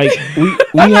at. Like we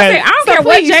I had. don't care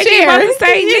what please JG share. about to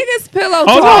say. Niggas pillow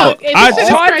Oh talk. no, And I this shit is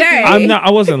talk. crazy. day. I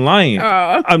wasn't lying.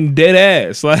 Oh. I'm dead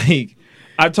ass. Like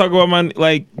I talk about my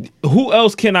like. Who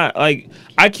else can I like?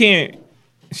 I can't.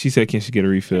 She said, "Can she get a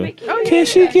refill? Can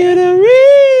she get a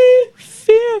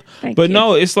refill?" Thank But you.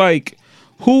 no, it's like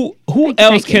who else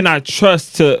thank you. can I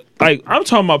trust to like? I'm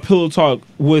talking about pillow talk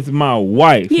with my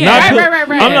wife. Yeah. Not Right, pill-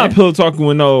 right. I'm not pillow talking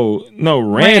with no rando.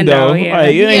 Rando, yeah.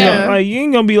 Like, it ain't Yeah. gonna, like you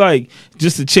ain't gonna be like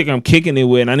just a chick I'm kicking it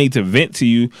with, and I need to vent to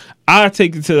you. I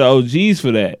take it to the OGs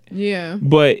for that. Yeah.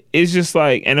 But it's just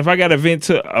like, and if I got to vent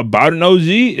to about an OG,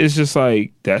 it's just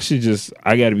like that shit. Just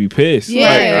I got to be pissed. Yeah.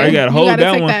 Like, I got to You hold gotta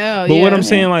that take one. that L, But what yeah. I'm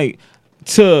saying, like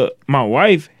to my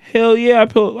wife, hell yeah, I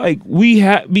feel like we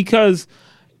have because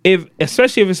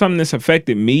especially if it's something that's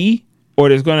affected me or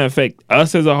that's going to affect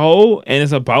us as a whole, and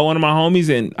it's about one of my homies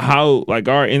and how like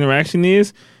our interaction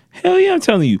is. Hell yeah, I'm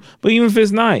telling you. But even if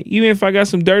it's not, even if I got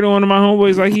some dirt on one of my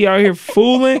homeboys, like he out here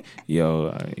fooling, yo,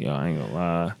 I ain't gonna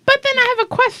lie. But then I have a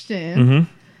question.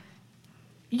 Mm-hmm.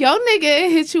 Yo, nigga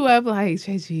hit you up like,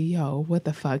 JG, yo, what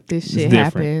the fuck? This shit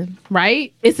different. happened,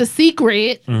 right? It's a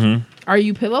secret. Mm-hmm. Are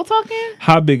you pillow talking?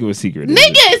 How big of a secret is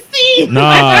it? Nigga, see?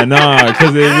 Nah,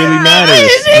 because it really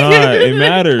matters. Nah, it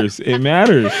matters. It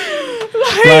matters.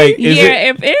 Like, is Yeah,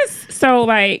 it, if it's so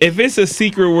like if it's a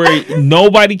secret where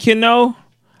nobody can know,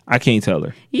 I can't tell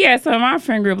her. yeah, so my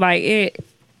friend group like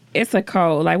it's a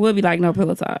code. Like we'll be like no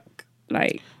pillow talk.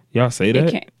 Like Y'all say it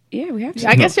that? can't. Yeah, we have to.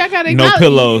 I guess y'all gotta No acknowledge-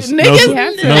 pillows. No, Niggas,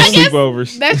 no I guess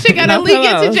sleepovers. that shit gotta No leak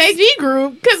pillows. into JG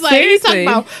group. Cause like you talking Seriously.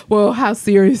 about, well, how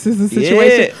serious is the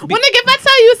situation? Yeah. Well, nigga, if I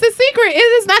tell you it's a secret, it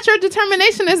is not your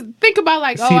determination to think about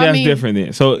like, See, oh, that's I mean, different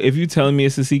then. So if you telling me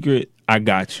it's a secret, I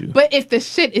got you. But if the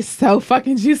shit is so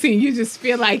fucking juicy and you just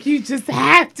feel like you just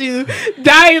have to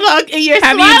dialogue and you're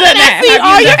Have you smiling, done that? I see Have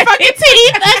all you your done fucking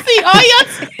teeth. I see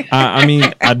all your teeth. I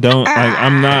mean, I don't like.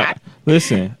 I'm not.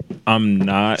 Listen, I'm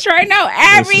not. Trey know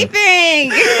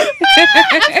everything.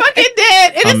 I'm fucking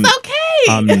dead. And I'm- it's okay.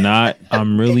 I'm not.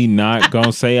 I'm really not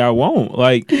gonna say I won't.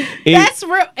 Like it, That's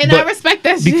real. And I but- respect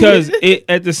that shit. because it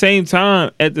at the same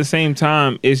time,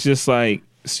 it's just like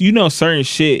certain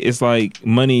shit is like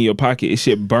money in your pocket. It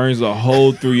shit burns a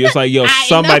hole through you. It's like yo, I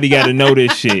somebody know. got to know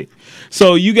this shit.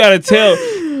 So you gotta tell.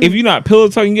 If you're not pillow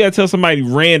talking, you gotta tell somebody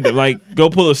random. Like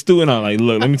go pull a stew and I'm like,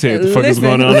 look, let me tell you what the fuck is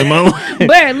Listen. going on in my life.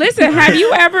 But listen, have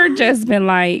you ever just been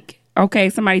like,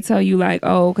 okay, somebody tell you like,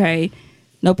 oh, okay,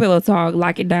 no pillow talk,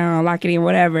 lock it down, lock it in,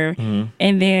 whatever,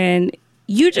 and then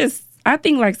you just, I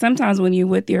think like sometimes when you're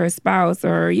with your spouse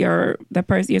or your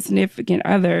significant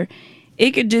other,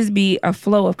 it could just be a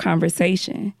flow of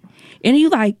conversation, and you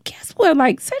like, guess what,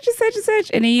 like such and such and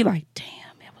such, and then you like, damn,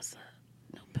 it was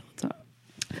no pillow talk.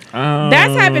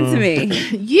 That's happened to me.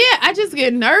 yeah, I just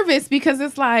get nervous because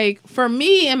it's like for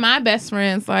me and my best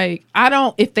friends, like I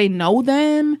don't if they know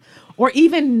them or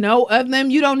even know of them,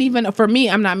 you don't even for me,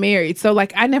 I'm not married. So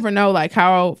like I never know like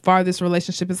how far this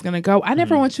relationship is gonna go. I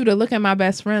never want you to look at my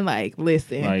best friend like,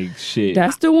 listen. Like shit.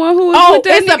 That's the one who was Oh, with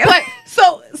that it's a nigga. play.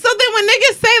 So then when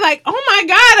niggas say like, "Oh my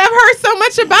God, I've heard so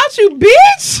much about you,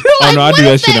 bitch." Oh like, no, I what do that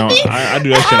does shit on. mean? I do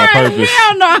that shit on purpose.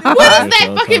 Hell no. What does That's that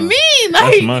all fucking time. mean?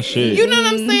 That's Like, my shit. you know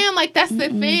what I'm saying? Like, that's the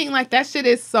thing. Like, that shit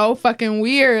is so fucking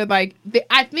weird. Like,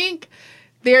 I think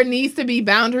there needs to be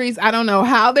boundaries. I don't know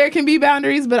how there can be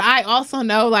boundaries, but I also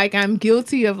know like I'm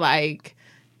guilty of like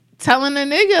telling a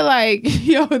nigga like,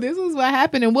 yo, this is what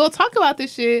happened, and we'll talk about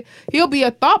this shit. He'll be a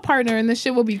thought partner, and the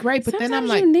shit will be great. But then I'm Sometimes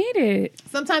like, you need it.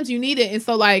 sometimes you need it, and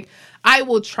so like I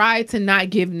will try to not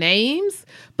give names,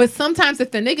 but sometimes if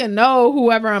the nigga know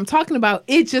whoever I'm talking about,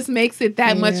 it just makes it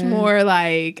that much Yeah. more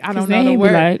like I don't know Then the he be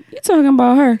word. like, you talking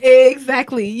about her?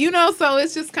 Exactly. You know, so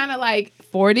it's just kind of like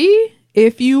 40.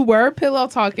 If you were pillow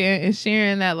talking and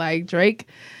sharing that like Drake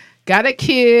got a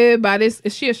kid by this,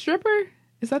 is she a stripper?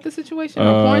 Is that the situation?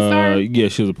 A porn star? Yeah,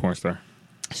 she was a porn star.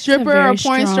 Stripper or very porn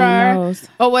strong star nose.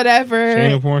 or whatever. She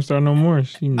ain't a porn star no more.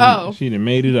 She Oh. she done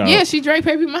made it out. Yeah, she Drake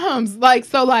Baby Moms. Like,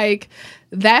 so like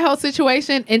that whole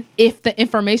situation, and if the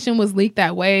information was leaked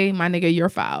that way, my nigga, you're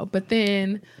foul. But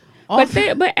then But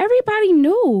everybody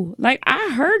knew. Like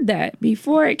I heard that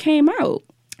before it came out.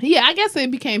 Yeah, I guess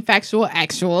it became factual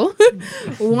actual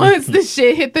once the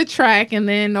shit hit the track, and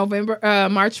then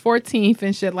March 14th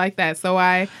and shit like that. So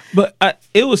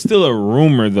it was still a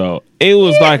rumor though. It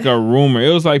was like a rumor. It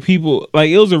was like people like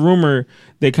it was a rumor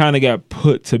that kind of got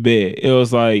put to bed. It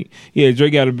was like, yeah,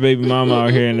 Drake got a baby mama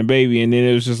out here and a baby, and then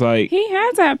it was just like he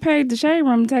had to have paid the Shade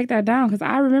Room to take that down because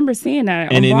I remember seeing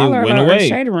that. And then Baller it went Alert away.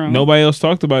 Shade Room. Nobody else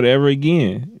talked about it ever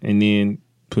again. And then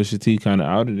Pusha T kind of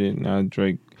outed it. Now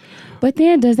Drake. But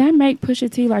then, does that make Pusha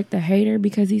T like the hater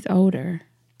because he's older?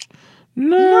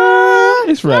 No,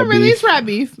 it's rap not really. beef. It's rap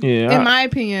beef. Yeah, in my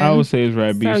opinion, I would say it's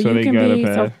rap beef, so they got to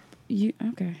pass.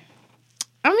 Okay.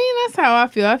 I mean, that's how I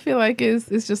feel. I feel like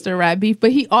it's just a rap beef.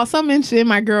 But he also mentioned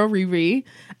my girl Riri.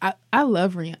 I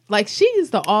love Rihanna. Like, she is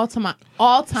the all time.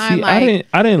 See, Like,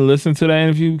 I didn't listen to that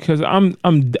interview because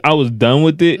I was done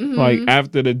with it. Like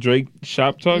after the Drake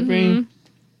shop talk thing.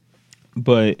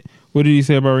 But what did he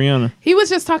say about Rihanna? He was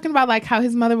just talking about like how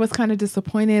his mother was kind of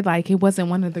disappointed. Like, it wasn't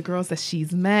one of the girls that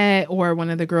she's met or one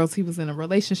of the girls he was in a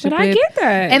relationship But with. I get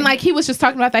that. And like, he was just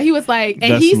talking about that. He was like,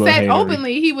 and That's he a little said hatery.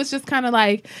 openly, he was just kind of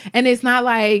like, and it's not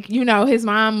like, you know, his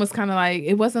mom was kind of like,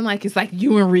 it wasn't like it's like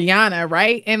you and Rihanna,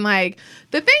 right? And like,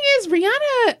 the thing is,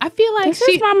 Rihanna, I feel like Does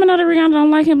his mama know that Rihanna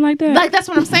don't like him like that? like, that's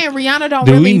what I'm saying. Rihanna don't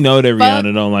Do really we know that fuck-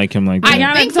 Rihanna don't like him like that? I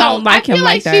Rihanna think so. don't like I feel him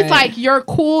like like she's that. like, you're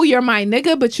cool, you're my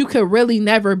nigga, but you could really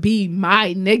never be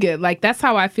my nigga. Like, that's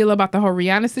how I feel about the whole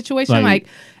Rihanna situation. Like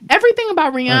everything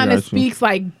about Rihanna you. speaks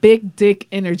like big dick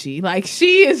energy. Like,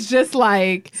 she is just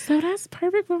like, so that's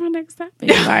perfect for my next topic.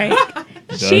 Like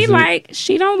it?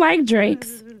 she don't like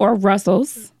Drake's or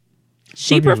Russell's.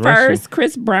 She Fuck is prefers Russell?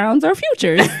 Chris Brown's or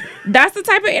Future's. That's the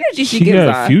type of energy she She gives got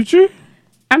a off. Future?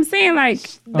 I'm saying like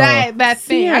that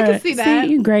thing. I can see that.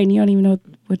 See, you great and you don't even know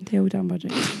what the hell we talking about,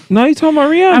 Drake. No, you talking about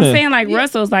Rihanna? I'm saying like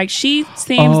Russell's like she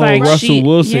seems like Russell she,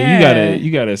 Wilson. Yeah.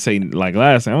 You gotta say like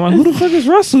last time. I'm like, who the fuck is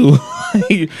Russell?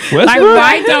 Like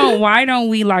Westbrook? why don't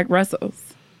we like Russell's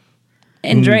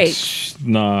and Drake?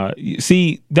 Nah.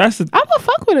 See, that's the I would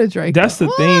fuck with a Drake. That's though.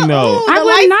 the thing, though. I the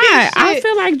would light not. skin I shit.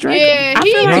 feel like Drake. Yeah, I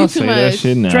he feel do like Y'all too say that much.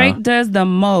 shit now. Drake does the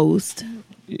most.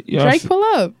 Y'all Drake say- pull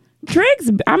up.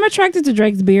 I'm attracted to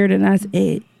Drake's beard, and that's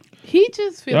it. He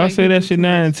just feel Y'all like say he that do shit too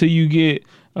now much. until you get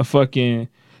a fucking.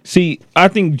 See, I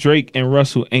think Drake and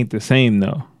Russell ain't the same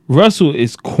though. Russell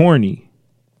is corny.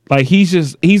 Like he's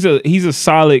a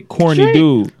solid corny Drake-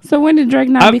 dude. So when did Drake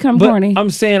not become but corny? I'm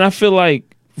saying I feel like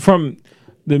from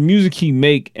the music he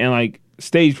make and like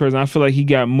stage presence, I feel like he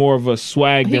got more of a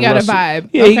swag He than got a Russell. vibe.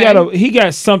 Yeah, Okay. he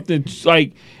got something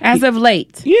like As of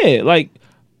late, yeah, like.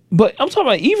 But I'm talking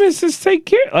about even since Take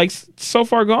Care, like So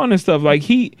Far Gone and stuff. Like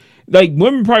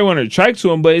women probably want to attract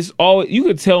to him, but it's all you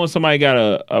could tell when somebody got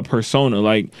a persona.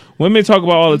 Like women talk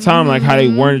about all the time, like how they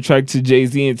weren't attracted to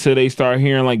Jay-Z until they start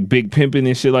hearing like big pimping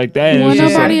and shit like that. And well, it's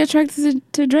just nobody like, attracted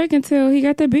to Drake until he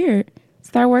got that beard.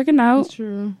 Start working out. That's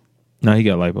true. no, he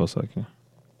got liposuction.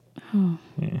 Oh,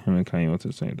 Yeah, him and Kanye went to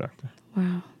the same doctor.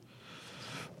 wow.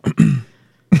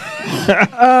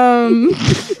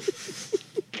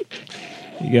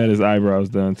 He got his eyebrows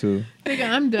done too. Nigga,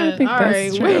 I'm I done. think All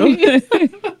that's right.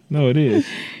 true. No, it is.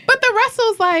 But the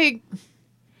Russell's like,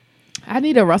 I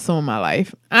need a Russell in my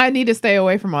life. I need to stay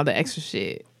away from all the extra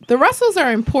shit. The Russells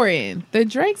are important. The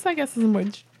Drakes, I guess, is more.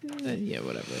 Yeah,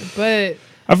 whatever. But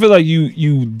I feel like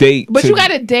you date, you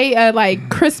gotta date a like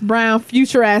Chris Brown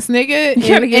future ass nigga. You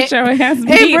gotta get your ass beat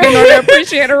in in order to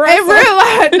appreciate a In Russell. real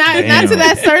life, not to Damn.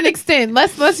 that certain extent.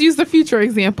 Let's use the future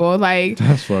example. Like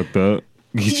That's fucked up.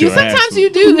 Get you your ass sometimes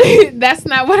whooped. you do. That's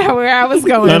not where I was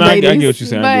going. No, I get ladies. what you're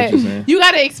saying. I get what you're saying. You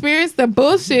gotta experience the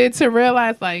bullshit to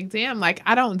realize, like, damn, like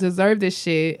I don't deserve this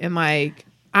shit, and like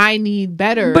I need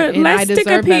better. But and I let's stick a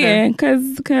deserve better. pin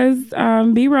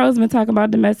because B Rose been talking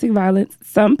about domestic violence.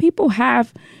 Some people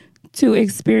have to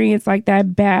experience like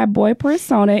that bad boy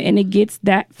persona, and it gets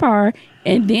that far,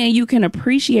 and then you can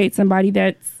appreciate somebody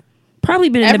that's probably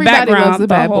been in Everybody the loves background a the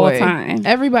bad whole boy. time.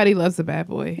 Everybody loves a bad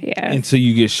boy. Yeah. Until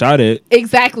you get shot at.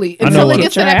 Exactly. I know Until it one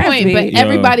gets of- to that Get your point. ass But beat. Yo.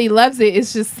 everybody loves it.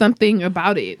 It's just something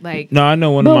about it. Like No, I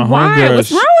know one of But my why? homegirls.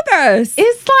 What's wrong with us?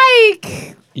 it's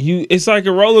like It's like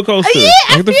a roller coaster. Yeah,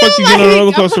 I What the feel fuck you get on a like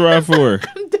roller coaster ride for?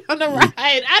 I'm down the ride.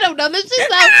 I don't know. This just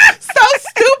sounds so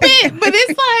stupid. But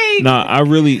it's like Nah, I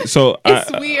really It's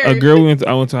weird. A girl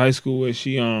I went to high school with,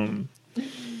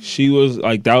 she was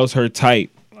like that was her type.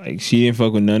 Like she didn't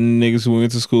fuck with none of the niggas who we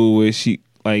went to school with. She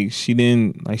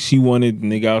wanted the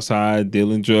nigga outside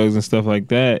dealing drugs and stuff like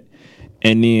that.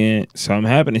 And then something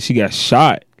happened and she got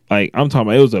shot. Like I'm talking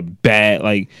about it was a bad,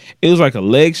 like it was like a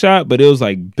leg shot, but it was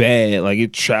like bad. Like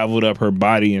it traveled up her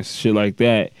body and shit like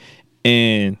that.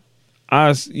 And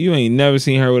you ain't never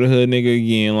seen her with a hood nigga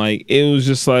again. Like it was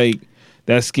just like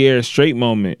that scared straight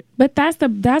moment. But that's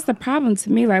the problem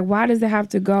to me. Like, why does it have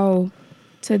to go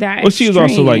to that? Well, she was also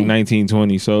extreme? like 19,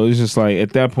 20, so it's just like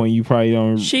at that point you probably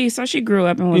don't. She grew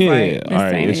up and was like, all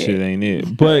right, this shit ain't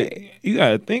it. But you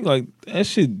gotta think like that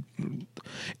shit.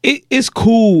 It's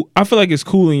cool. I feel like it's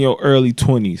cool in your early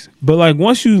 20s, but like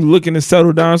once you looking to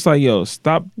settle down, it's like, yo,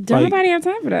 stop. Don't Like, nobody have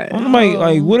time for that. I'm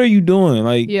like, what are you doing?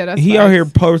 Like, Yeah, that's he out facts. here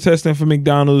protesting for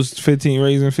McDonald's raising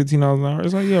 $15 an hour.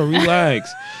 It's like, yo,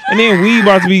 relax. And then weed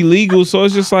about to be legal, so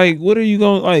it's just like, what are you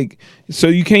going like? So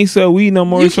you can't sell weed no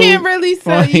more. You so can't really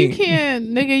sell. You like- can't,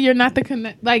 nigga. You're not the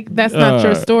connect. Like that's not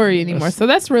your story anymore. So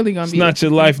that's really gonna It's be not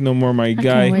your life no more, my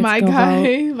guy. wait. my Let's go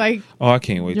guy. Like Oh, I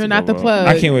can't wait. You're to not go the vote. plug.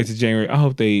 I can't wait to January. I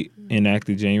hope they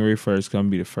enacted January 1st. Gonna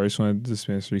be the first one at the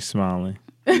dispensary smiling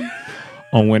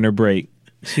on winter break.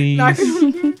 Jeez,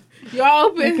 y'all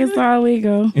open. Like, it's all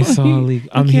legal. it's all legal.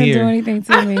 I'm You can't here. do anything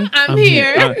to me. I'm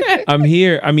here. I'm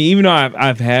here. I mean, even though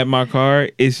I've had my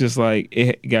card, it's just like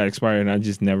it got expired, and I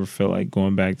just never felt like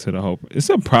going back to the whole. It's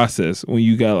a process when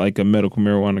you got like a medical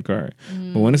marijuana card,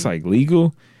 but when it's like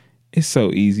legal, it's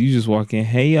so easy. You just walk in.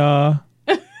 Hey y'all,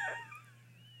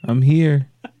 I'm here.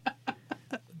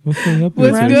 What's What's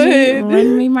Run good?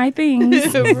 Run me my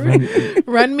things.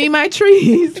 Run me my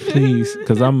trees. Please,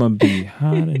 because I'm gonna be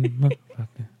hot in the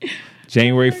motherfucker.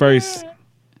 January 1st.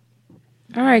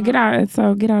 All right, get out.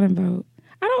 So get out and vote.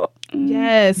 I don't.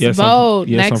 Yes, Yes, on- vote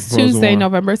yes, on next proposal Tuesday, one.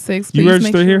 November 6th. You Please register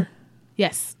make sure. here?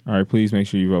 Yes. All right, please make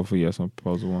sure you vote for yes on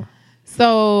proposal 1.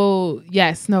 So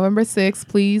yes, November 6th.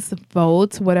 Please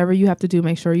vote. Whatever you have to do,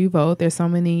 make sure you vote. There's so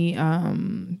many.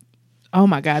 Oh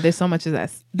my God, there's so much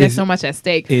so much at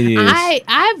stake. It is.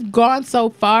 I've gone so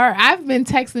far. I've been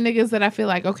texting niggas that I feel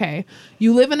like, okay,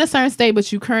 you live in a certain state, but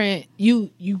you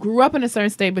grew up in a certain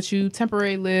state, but you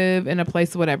temporarily live in a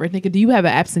place or whatever. Nigga, do you have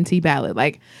an absentee ballot?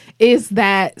 Like, is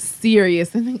that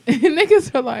serious? And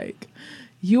niggas are like,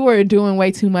 you are doing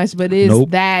way too much, but is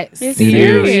Nope. that It's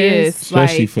serious? serious.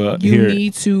 Especially Like, for you here-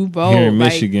 need to vote. Here in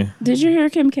Like, Michigan. Did you hear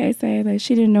Kim K say that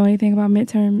she didn't know anything about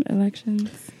midterm elections?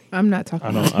 I'm not talking.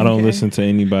 I don't okay. listen to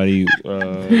anybody. I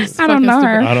don't Fucking know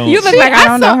her. stupid. I don't- You look See, like I I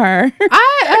don't saw- know her.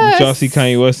 I Y'all see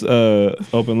Kanye West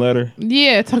open letter?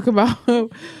 yeah, talk about I'm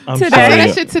Today? sorry.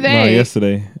 That shit today. No,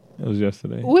 yesterday. It was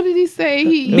yesterday. what did he say? It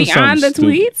He was Beyond the something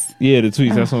stupid. tweets? Yeah, the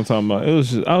tweets. That's what I'm talking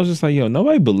about. I was just like, yo,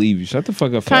 nobody believe you. Shut the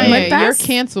fuck up. Kanye, Like, you're that's-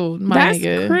 canceled, my That's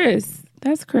nigga. Chris.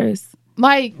 That's Chris.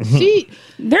 Like she,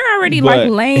 They're already But like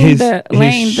laying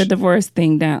his the divorce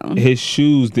thing down. His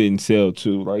shoes didn't sell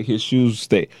too. Like his shoes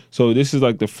stay. So this is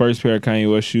like the first pair of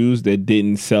Kanye West shoes that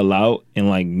didn't sell out in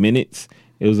like minutes.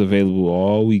 It was available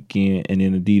all weekend, and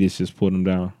then Adidas just put them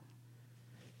down.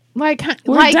 like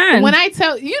done. when I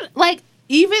tell you, like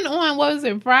even on what was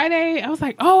it Friday, I was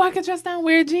like, oh, I could dress down,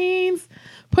 wear jeans,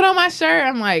 put on my shirt.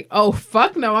 I'm like, oh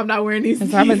fuck no, I'm not wearing these. So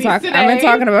I've been Yeezys talking. today. I've been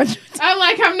talking about you. I'm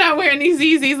like, I'm not wearing these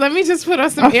Yeezys. Let me just put on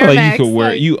some I feel Air like Max. you could wear.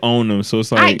 Like, You own them, so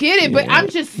it's like I get it, but yeah. I'm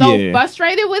just so Yeah.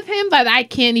 frustrated with him that I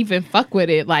can't even fuck with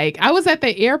it. Like I was at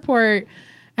the airport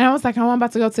and I was like, oh, I'm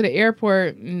about to go to the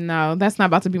airport. No, that's not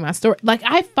about to be my story. Like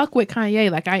I fuck with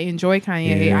Kanye. Like I enjoy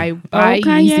Kanye. Yeah. I buy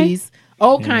Kanye? Yeezys.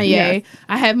 Oh, Kanye. Yes.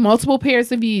 I have multiple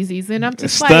pairs of Yeezys and I'm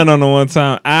just Stun like, on the one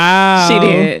time. Ow. She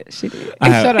did. She did. I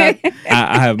have, shut up.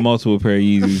 I have multiple pair of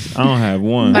Yeezys. I don't have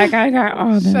one. Like I got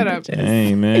all them. Shut up. bitches.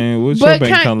 Hey man, what's But your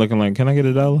bank Kanye- account looking like? Can I get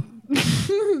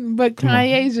 $1? But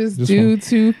Kanye just This do one.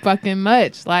 too fucking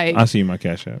much. Like I'll see you my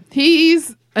cash app.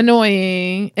 he's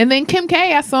annoying. And then Kim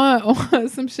K, I saw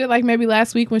some shit like maybe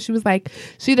last week when she was like,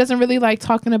 she doesn't really like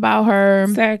talking about her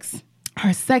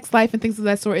sex life and things of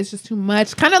that sort. It's just too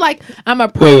much. Kind of like I'm a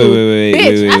prude. Wait,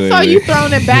 Bitch, I saw you wait.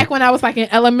 throwing it back when I was like in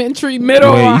elementary,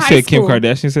 middle, Wait, or you high said school. Kim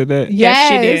Kardashian said that? Yes, Yes,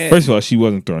 she did. First of all, she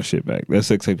wasn't throwing shit back. That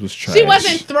sex tape was trash. She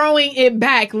wasn't throwing it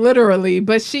back literally,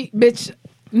 but bitch,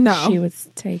 no. She was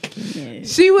taking it.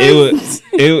 She was, It was.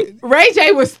 It. Ray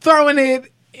J was throwing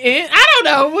it in. I don't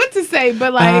know what to say,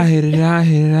 but I like, hit it. I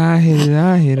hit it. I hit it.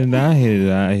 I hit it. I hit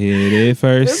it. I hit it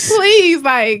first. please,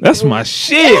 like, That's my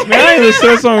shit, man. I ain't listened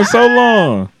to that song in so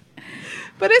long.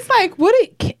 but it's like,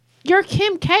 you're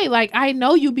Kim K. Like, I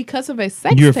know you because of a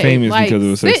sex You're tape. famous Like, because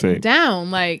of a sex sit tape. down.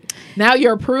 Like, now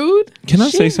you're a prude. Can I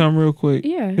say Shit. something real quick?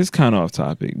 Yeah. It's kind of off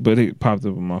topic, but it popped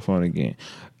up on my phone again.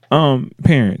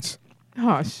 Parents.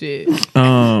 Oh shit!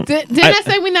 Um, Didn't I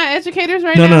say we're not educators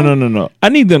right no, now? no. I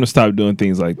need them to stop doing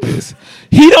things like this.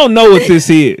 He don't know what this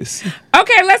is.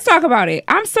 Okay, let's talk about it.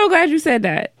 I'm so glad you said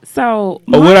that. So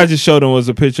But what I just showed him was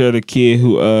a picture of the kid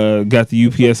who got the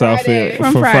UPS outfit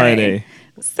From for Friday. Friday.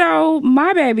 So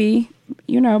my baby,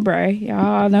 you know Bray,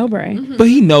 y'all know Bray. But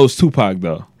he knows Tupac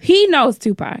though. He knows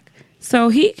Tupac. So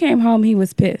he came home, he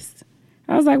was pissed.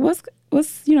 I was like, what's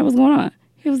going on?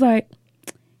 He was like,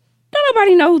 don't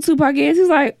nobody know who Tupac is. He's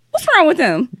like, what's wrong with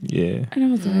him? Yeah. And I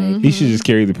was like, He should just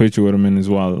carry the picture with him in his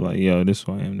wallet. Like, yo, this is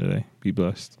who I am today. Be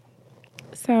blessed.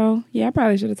 so yeah, I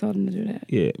probably should have told him to do that.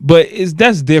 Yeah, but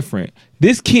that's different.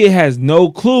 This kid has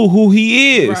no clue who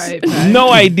he is. Right.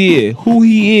 No idea who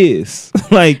he is.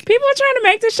 Like, People are trying to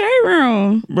make the shade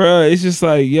room. bruh, it's just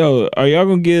like, yo, are y'all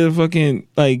gonna give fucking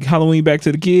like Halloween back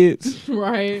to the kids?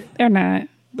 Right. They're not.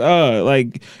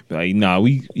 Like nah,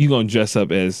 you gonna dress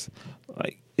up as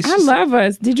like it's I just, love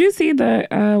us. Did you see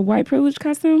the white privilege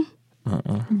costume?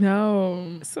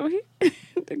 No. So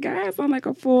the guy has on like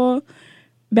a full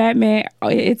Batman.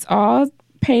 It's all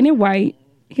painted white.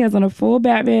 He has on a full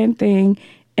Batman thing,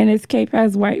 and his cape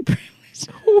has white privilege.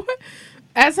 What?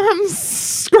 As I'm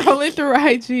scrolling through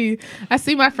IG, I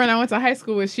see my friend I went to high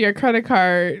school with. She a credit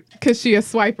card because she a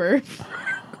swiper.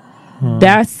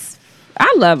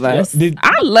 I love us. Did-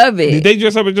 I love it. Did they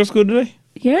dress up at your school today?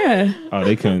 Yeah. Oh,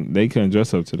 they couldn't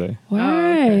dress up today.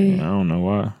 Why? I don't know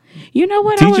why. You know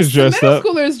what? Teachers dressed Middle up.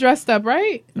 schoolers dressed up,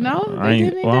 right? No, I they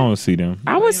didn't. don't see them.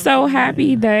 I was so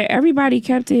happy that everybody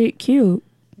kept it cute.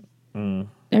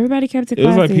 Everybody kept it It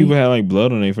was classy. like people had like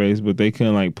blood on their face, but they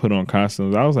couldn't like put on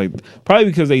costumes. I was like, probably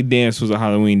because they dance was a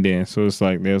Halloween dance, so it's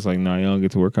like they was like, nah, y'all don't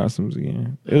get to wear costumes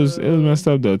again. It was messed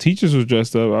up though. Teachers was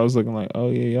dressed up. I was looking like, oh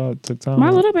yeah, y'all took time. My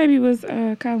out. little baby was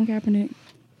Colin Kaepernick.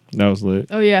 That was lit.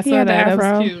 Oh yeah, I He saw had the that. That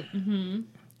afro. was cute. Mm-hmm. And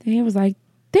he was like,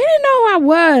 they didn't know who I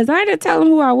was. I had to tell them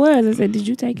who I was. I said, did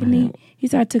you take a knee? He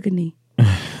said, I took a knee.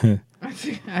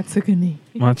 I took a knee.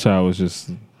 My child was just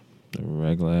a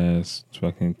regular ass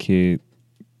fucking kid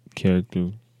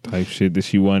character type shit that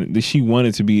she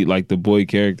wanted to be like the boy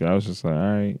character. I was just like, all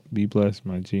right, be blessed,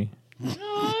 my G.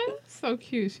 Oh, so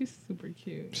cute. She's super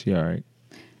cute. She all right.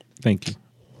 Thank you.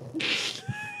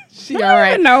 She I all don't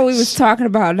right. even know what we was talking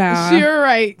about now. She all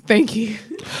right. Thank you.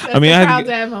 That's I mean, a I had to proud get-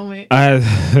 dad moment. I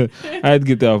had to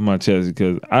get that off my chest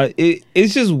because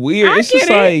it's just weird. I It's just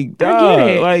get it. like, I get dog,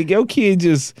 it. like your kid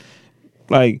just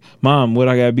like, Mom, what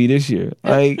I gotta be this year?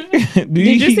 Like, Did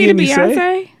you see the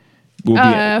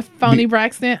Beyonce? Phony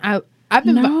Braxton. I've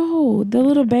been. No, the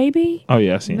little baby. Oh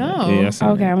yeah, I seen No. that. Yeah, I seen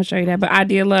Okay, I'm that. gonna show you that. But I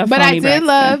did love. But Phony I did Braxton.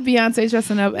 love Beyonce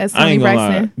dressing up as I Phony ain't gonna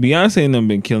Braxton. lie. Beyonce and them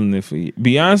been killing it for years.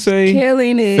 Beyonce,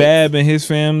 Killing it. Fab and his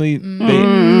family.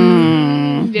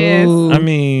 Yes. Boo. I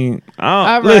mean, All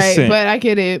right, listen. but I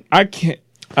get it. I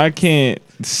can't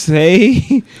say.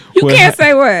 You can't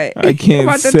say what. I can't I'm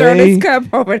about to throw say this cup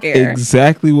over there.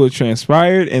 exactly what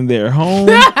transpired in their home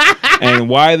and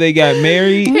why they got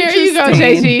married. Here you go,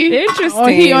 Interesting. JG. Interesting. Oh,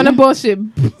 he on the bullshit.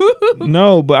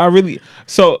 No, but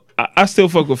I still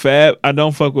fuck with Fab. I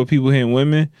don't fuck with people hitting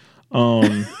women.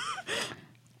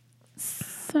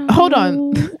 Hold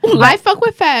on. I fuck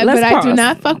with Fab, Let's but I do pause.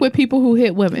 not fuck with people who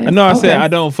hit women. I said Okay. I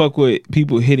don't fuck with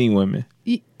people hitting women.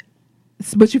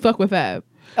 But you fuck with Fab.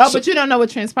 Oh, but you don't know what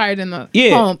transpired in the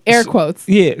Yeah. home. Air quotes.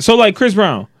 Yeah, so like Chris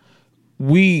Brown,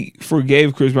 we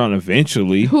forgave Chris Brown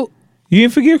eventually. Who? You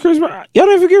didn't forgive Chris Brown? Y'all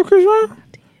didn't forgive Chris Brown?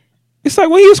 It's like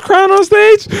when he was crying on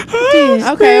stage. Okay,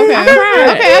 I okay. cried.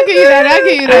 Okay, I'll give you that. I'll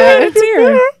give you I had a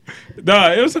that. tear.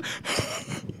 Nah, it was.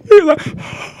 He was like,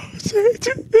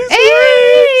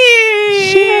 Hey!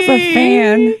 She has a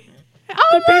fan. Oh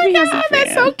The my baby has a god,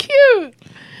 that's fan. so cute.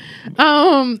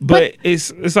 But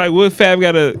it's like what Fab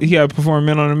he gotta perform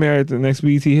Men on the Mirror at the next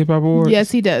BET Hip Hop Awards.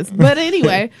 yes, he does. But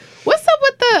anyway, what's up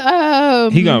with the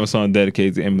He gonna have a song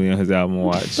dedicated to Emily on his album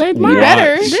Watch. But You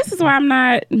better. this is why I'm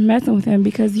not messing with him,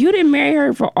 because you didn't marry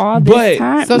her for all But- this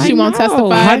time. So she won't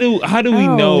testify? How do we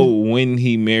No. know when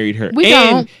he married her? We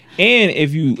don't. And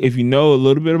if you know a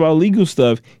little bit about legal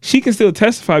stuff, she can still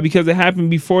testify because it happened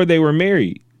before they were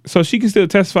married. So she can still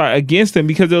testify against him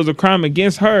because there was a crime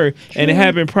against her and it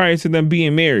happened prior to them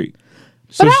being married.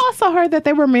 So But I also heard that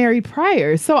they were married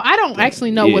prior, so I don't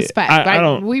actually know what's fact. I Like,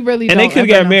 don't. we really and don't. they could have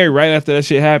ever got know. married right after that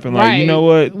shit happened. Like, you know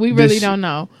what? We really This- don't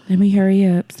know. Let me hurry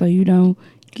up so you don't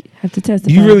have to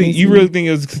testify. You against me. really think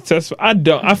it was successful? I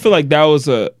don't. I feel like that was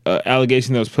a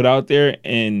allegation that was put out there,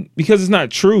 and because it's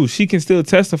not true, she can still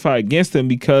testify against him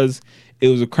because it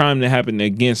was a crime that happened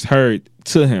against her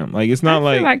to him. Like it's not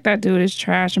I feel like that dude is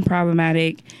trash and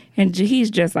problematic, and he's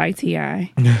just like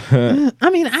T.I. I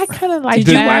mean, I kind of like. Did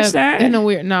you watch that? In a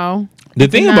weird no. the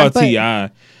thing not, about but- T.I.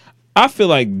 I feel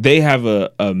like they have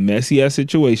a messy ass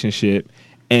situationship,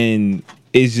 and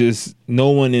it's just no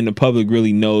one in the public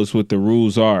really knows what the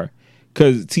rules are.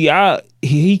 Cause T.I.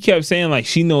 he kept saying like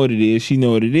she know what it is, she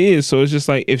know what it is. So it's just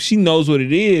like if she knows what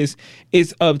it is,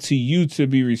 it's up to you to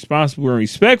be responsible and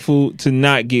respectful to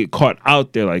not get caught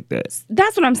out there like that.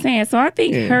 That's what I'm saying. So I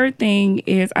think her thing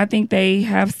is, I think they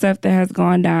have stuff that has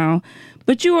gone down,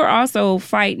 but you were also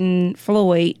fighting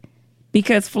Floyd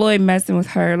because Floyd messing with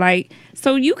her. Like,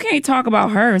 so you can't talk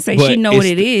about her and say But she know what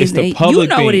it is. It's the and public you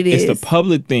know thing. what it is. It's the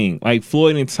public thing. Like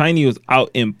Floyd and Tiny was out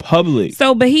in public.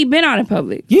 So, but he been out in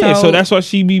public. Yeah, so that's why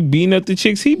she be beating up the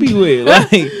chicks he be with.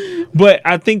 Like, but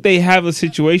I think they have a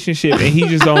situationship, and he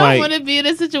just don't I don't like. want to be in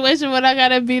a situation where I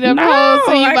gotta beat up No, hoes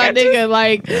to you, like, my I nigga.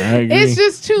 Like, I agree. it's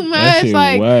just too That much. shit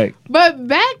Like, whack. but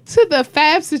back to the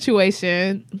Fab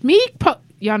situation. Meek,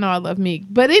 y'all know I love Meek,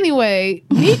 but anyway,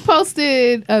 Meek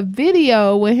posted a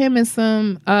video with him and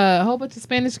some a whole bunch of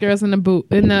Spanish girls in the booth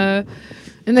in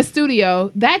the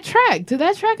studio. That track, did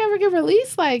that track ever get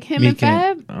released? Like him and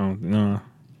Fab? I don't know.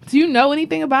 Do you know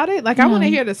anything about it? Like, I want to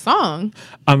hear the song.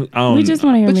 I don't We just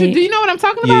want to hear But Meek. do you know what I'm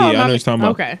talking Yeah, about? I Or know am what you're talking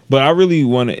about. Okay. But I really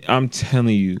want to. I'm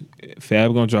telling you,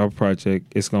 Fab gonna drop a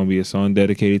project. It's gonna be a song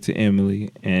dedicated to Emily,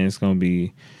 and it's gonna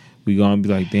be. We gonna be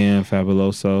like, damn,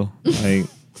 Fabuloso, like,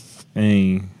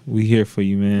 hey, we here for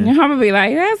you, man. I'm gonna be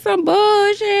like, that's some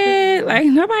bullshit. Like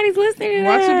nobody's listening to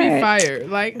Watch that. it be fired.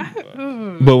 Like,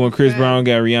 But when Chris Brown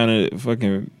got Rihanna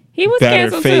fucking He was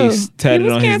battered canceled face too. tatted He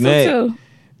was on his canceled neck. too.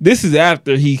 This is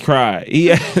after he cried. He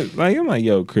like, I'm like,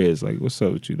 yo, Chris, like, what's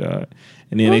up with you, dog?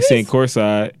 And then Well, they saying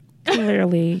courtside.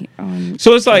 Clearly,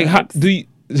 So it's like, how, drugs.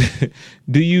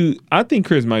 do you? I think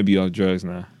Chris might be off drugs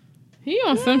now. he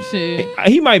on some shit.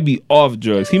 He might be off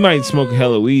drugs. He might smoke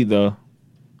hella weed though.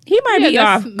 he might be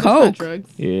off that's not coke.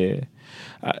 drugs. Yeah.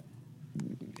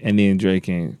 And then Drake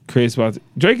and Chris.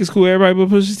 Drake is cool. Everybody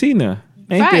but Pusha T now.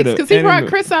 Ain't Facts, that a- because he ain't brought it a-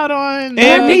 Chris out on. And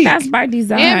I think Meek. that's by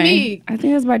design. And Meek. I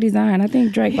think that's by design. I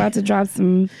think Drake about to drop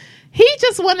some. He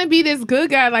just want to be this good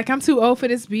guy. Like, I'm too old for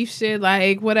this beef shit.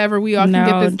 Like, whatever. We all can No,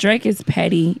 get this. Drake is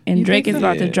petty, and You Drake think is so?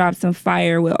 about to Yeah. drop some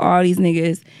fire with all these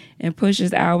niggas. And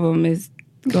Push's album is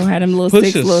gonna have them little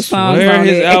six Pusha little songs swear on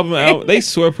his it. album. They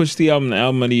swear Pusha T album the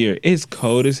album of the year. It's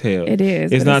cold as hell. It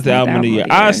is, It's but not it's the not album of the year. year.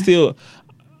 I still.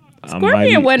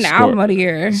 Scorpion wasn't the album of the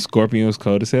year. Scorpion was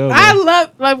cold as hell. I though.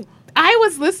 love, like, I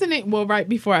was listening, well, right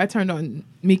before I turned on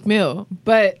Meek Mill,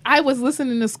 but I was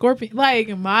listening to Scorpion,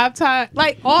 like, Mob Tie,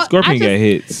 like, all. Scorpion I got just,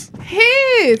 hits.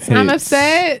 hits. I'm Hits.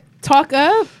 upset. Talk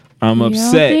up. I'm You don't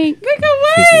upset. think- Nigga,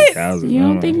 what? 50,000. You I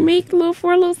don't think Meek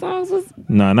four little songs was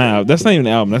No, not that's not even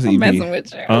an album. That's an I'm EP. messing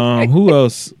with you. Who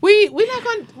else? We not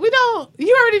gonna, we don't,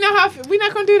 you already know how, we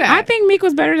not gonna do that. I think Meek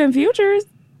was better than Future's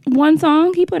one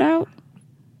song he put out.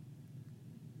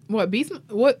 What, Beast,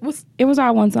 what's, It was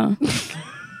all one song.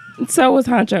 So was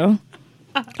Honcho.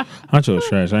 Honcho was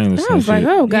trash. I ain't I listening was to like, shit.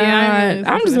 oh god, Yeah, I ain't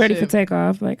I'm listening just to ready shit. for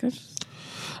takeoff. Like,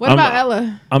 what I'm- about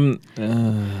Ella? I'm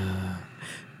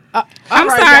All right,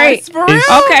 sorry. guys, for real?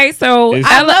 Okay, so It's-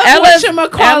 Ella, I love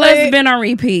whatchamacallit. Ella's been on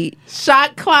repeat.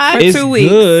 Shot clock, It's 2 weeks.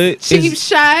 good. cheap It's,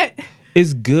 shot,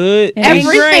 it's good. It ain't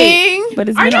everything. great, but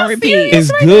it's Are been on y'all repeat. serious?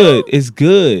 It's right good. It's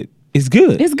good. It's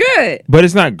good. It's good. But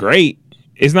it's not great.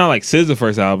 It's not like SZA's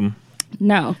first album.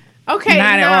 No, Okay,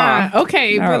 Not at all.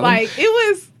 Okay, No. but like it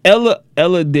was.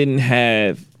 Ella didn't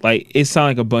have like it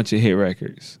sounded like a bunch of hit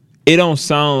records. It don't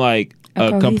sound like A a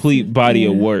cohesive- complete body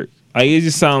of yeah. work. Like it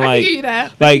just sound I like can give you that. I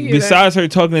can like give you that. besides her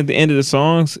talking at the end of the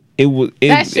songs, it was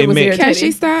That shit was irritating. can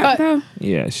she stop But- though?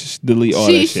 yeah, just delete all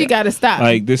that She shit. got to stop.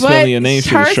 Like, this But Spell Your Name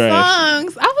shit her is trash.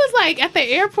 songs. I was like at the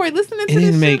airport listening to It this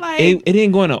didn't shit. make Like it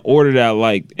didn't go in an order that I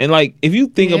liked. And like if you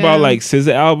think Yeah. about like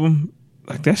SZA album,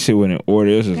 like that shit went in order.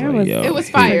 It was just That like was- yo, it was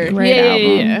hit. fire. great Yeah,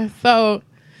 album. yeah. So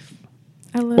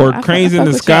Or Cranes in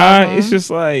the Sky. It's just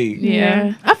like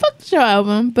yeah, I fucked with your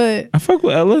album, but I fuck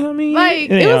with Ella. I mean, Like,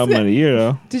 it ain't it was album good. of the year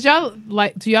though. did y'all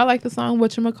like? Do y'all like the song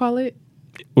Whatchamacallit?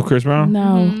 With Chris Brown,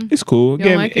 No, it's cool. You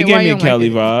don't like it? It gave Why me you a don't like Cali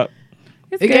it? vibe.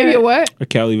 it's It good. gave you a what? A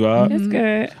Cali vibe. It's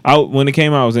good. When it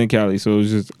came out, I was in Cali, so it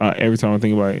was just every time I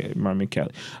think about it, it reminds me of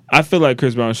Cali. I feel like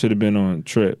Chris Brown should have been on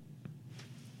Trip.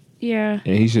 Yeah,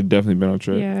 Yeah, he should definitely been on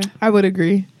Trip. yeah. I would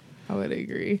agree. I would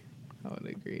agree.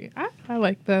 I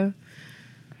like the.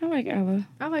 I like Ella.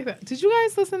 I like that. Did you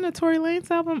guys listen to Tory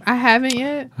Lane's album? I haven't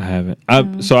yet. I haven't.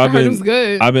 Mm. I heard it was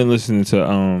good. I've been listening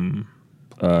to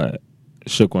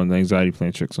Shook One's Anxiety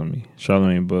Playing Tricks on Me.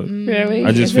 Charlamagne book. Really?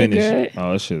 I just Is it finished. good?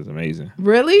 Oh, that shit is amazing.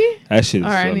 Really? That shit is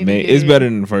All right, I need to amazing. get It's it. better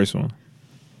than the first one.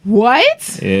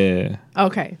 What? Yeah.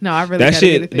 Okay. No, I really That gotta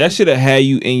shit get it that should have had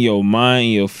you in your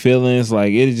mind, your feelings.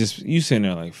 Like it just you sitting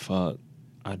there like, fuck,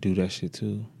 I do that shit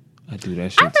too. I do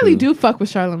that shit I really too. do fuck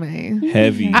with Charlamagne.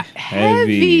 Heavy.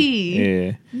 Heavy.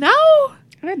 Yeah. No,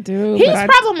 I do. he's but I-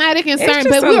 problematic in It's certain,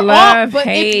 just but a we're all. love, But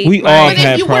hate. if, We all but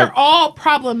have if you prob- were all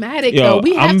problematic, Yo, though,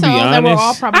 we have I'm to be own that we're all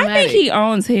honest. problematic. I think he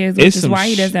owns his, It's which is some why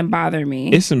he sh- doesn't bother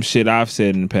me. It's some shit I've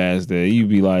said in the past that you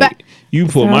be like, But- you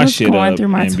pull So I my was shit going up through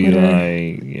my and Twitter.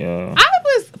 be like, yo. I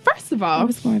was first. First of I all,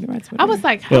 was going through my Twitter. I was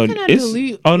like, how Yo, can I it's-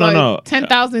 delete oh, no.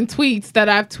 10,000 tweets that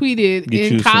I've tweeted Get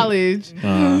in you some- college?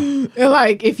 And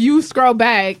like, if you scroll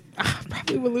back, I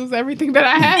probably would lose everything that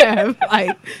I have.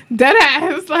 Like, dead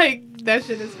ass. Like, that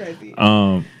shit is crazy.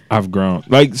 I've grown.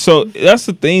 Like, so that's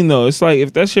the thing though. It's like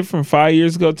if that shit from 5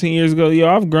 years ago, 10 years ago, yo,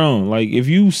 I've grown. Like, if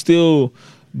you still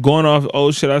going off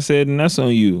old shit I said, and that's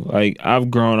on you. Like,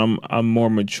 I've grown. I'm more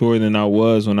mature than I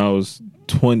was when I was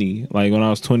 20. Like, when I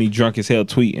was 20, drunk as hell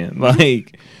tweeting.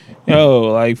 Like, yo,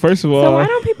 like, first of all, so why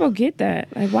don't people get that?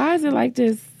 Like, why is it like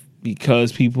this?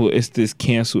 because people, it's this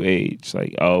cancel age.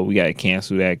 Like, oh, we gotta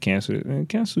cancel that, cancel it, and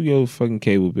cancel your fucking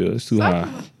cable bill. It's too high.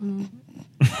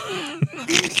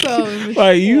 So,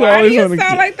 Like, you Why do always you want to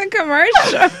sound like the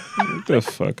commercial? get the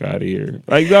fuck out of here.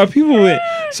 Like, nah, people went.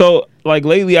 So, like,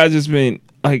 lately, I just been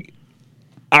like,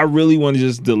 I really want to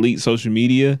just delete social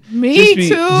media. Me Just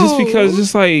too. Just because,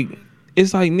 just like,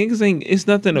 it's like niggas ain't. It's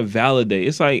nothing to validate.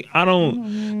 It's like I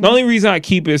don't. The only reason I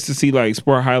keep it is to see like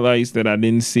sport highlights that I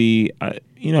didn't see.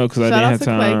 Because I shout didn't out have to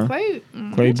time. Clay.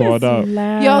 Clay balled out.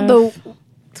 Yo, the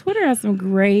Twitter has some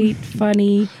great,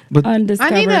 funny, But-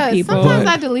 undiscovered I need to. people. Sometimes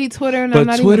But- I delete Twitter and I'm But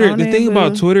not Twitter, even on the it, thing but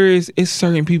about Twitter is, it's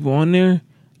certain people on there.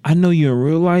 I know you in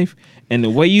real life, and the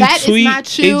way you that is tweet,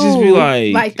 not you. it just be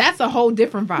like that's a whole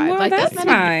different vibe. well, like that's not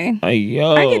fine.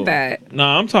 yo, I get that.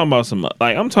 Nah, I'm talking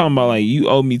about like you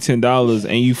owe me $10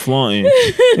 and you flaunting.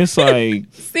 It's like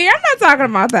See, I'm not talking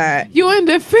about that. You in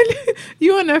the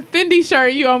Fendi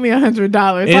shirt? You owe me $100.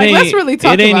 Like, it let's really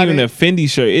talk It ain't about even it. a Fendi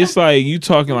shirt. It's like you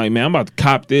talking like, man, I'm about to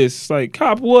cop this. It's like,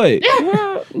 cop what?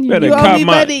 Well, Better You owe cop me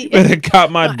my money. better cop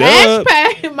my dub.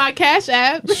 Ashpay, my Cash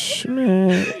App.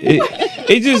 Man,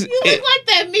 it just You look like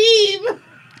that meme.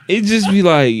 it just be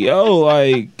like, yo,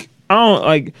 like I don't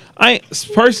like I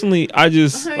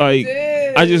just like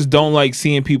did. I just don't like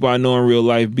seeing people I know in real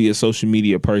life be a social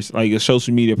media person, like a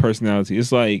social media personality.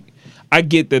 It's like I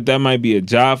get that might be a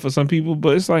job for some people,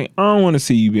 but it's like I don't want to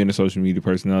see you being a social media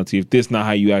personality if this not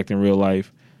how you act in real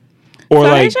life. Or so they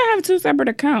like, should have two separate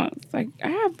accounts. Like, I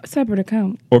have a separate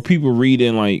account. or people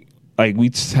reading like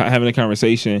we having a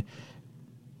conversation.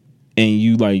 And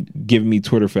you like giving me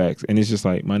Twitter facts, and it's just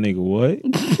like, my nigga, what?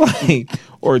 Like,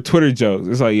 or Twitter jokes.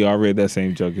 It's like, yo, I read that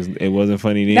same joke. It wasn't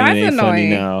funny then. That's It ain't funny annoying.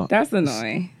 now. That's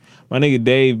annoying. My nigga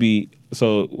Dave be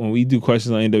so when we do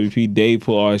questions on NWP, Dave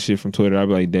pull all his shit from Twitter. I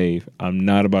be like, Dave, I'm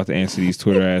not about to answer these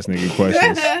Twitter ass nigga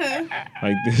questions.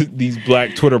 Like these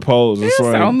black Twitter polls. It's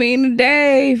You're like, so mean to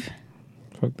Dave.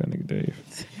 fuck that nigga Dave.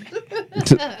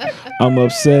 I'm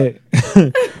upset.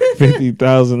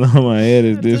 50,000 on my head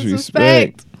is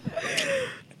disrespect.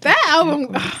 That album,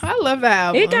 I love that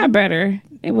album. It got better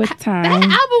with That time. album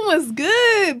was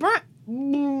good,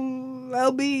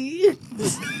 LB.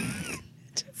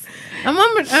 I'm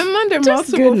under Just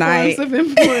multiple good night. forms of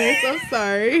influence. I'm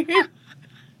sorry.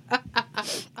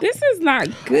 This is not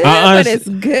good, I but it's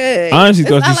good. I honestly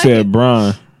thought I you like said it.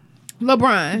 Bron.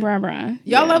 LeBron. Brian.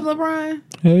 Y'all love LeBron?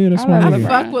 Hell yeah, that's I my love I nigga. LeBron.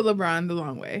 fuck with LeBron the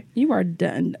long way. You are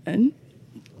done.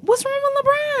 What's wrong with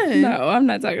LeBron? No, I'm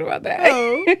not talking about that.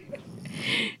 Oh.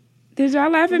 Did y'all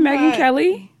laugh at Megyn Right.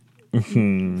 Kelly?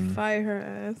 Fire her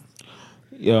ass.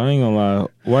 Yo, I ain't gonna lie.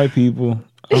 White people,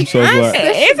 I'm so glad.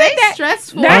 Isn't They that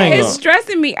stressful. That ain't is gonna-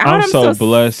 stressing me out. I'm so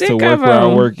blessed to sick work of where I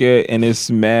them. work at, and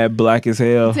it's mad black as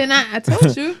hell. Then I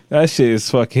told you. That shit is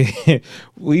fucking.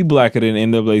 We blacker than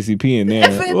NAACP in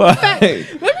there. In Like, fact,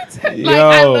 let me tell you,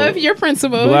 I Yo, love your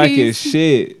principal. black He's- as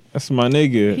shit. That's my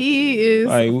nigga. He is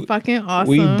Like, fucking awesome.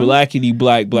 We blackity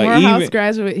black. Morehouse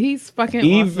graduate. He's fucking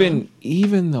awesome.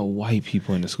 Even the white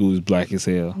people in the school is black as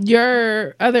hell.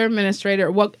 Your other administrator,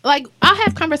 well, like I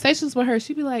have conversations with her.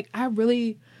 She'd be like, I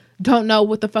really don't know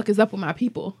what the fuck is up with my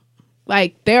people.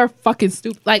 Like they're fucking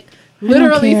stupid. Like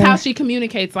literally care. how she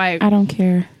communicates. Like I don't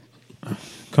care.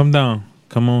 Come down.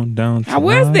 Come on down. I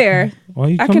was tonight. there. Why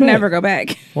you I come can back? never go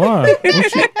back. Why?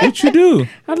 What you do?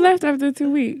 I left after 2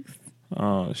 weeks.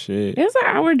 Oh shit. It was an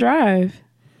hour drive.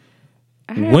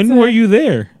 I had When to- were you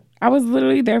there? I was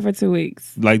literally there for 2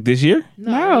 weeks. Like this year?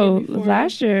 No, before.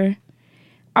 last year.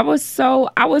 I was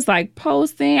like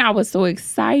posting. I was so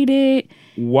excited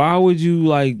Why would you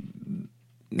like?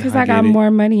 because I got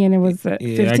more money and it was a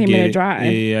 15-minute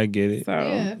drive. Yeah, I get it.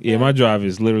 So Yeah, my drive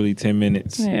is literally 10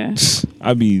 minutes. Yeah.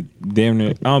 I be damn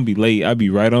near. I don't be late. I be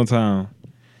right on time.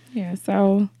 yeah,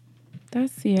 so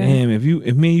that's Damn, if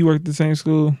me and you worked at the same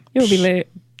school, it would be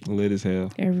lit. lit as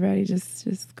hell. Everybody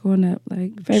just going up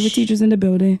like favorite teachers in the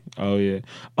building. Oh yeah.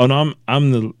 Oh no, I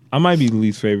might be the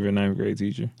least favorite 9th grade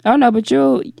teacher. Oh no, but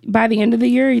you'll by the end of the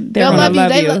year they're they'll gonna love you. love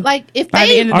They you. like if By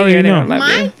the they. end of the Already year, they're know. gonna love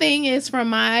My you. thing is from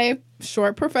my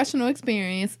short professional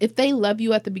experience. If they love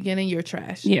you at the beginning, you're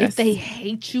trash. Yes. If they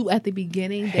hate you at the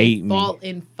beginning, Hate they me. fall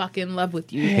in fucking love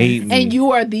with you. Hate me. And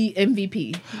you are the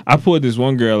MVP. I pulled this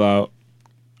one girl out.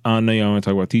 I don't know y'all want to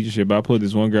talk about teacher shit, but I pulled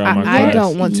this one girl out of my I class.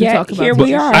 don't want to Yeah, talk about here this.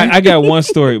 we are. I got one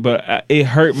story, but it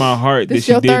hurt my heart This that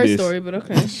she your did third this. story, but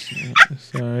okay.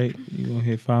 It's all right. You gonna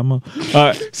hit 5 more.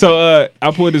 So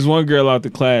I pulled this one girl out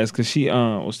the class because she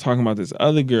was talking about this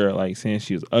other girl, like saying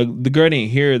she was ugly. The girl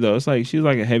didn't hear her though. It's like she was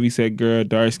like a heavy set girl,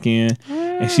 dark skin,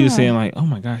 and she was saying like, "Oh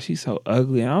my gosh, she's so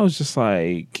ugly." And I was just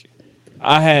like,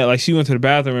 she went to the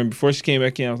bathroom, and before she came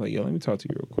back in, I was like, "Yo, let me talk to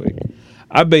you real quick."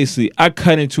 I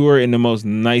cut into her in the most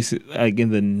nicest, like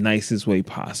in the nicest way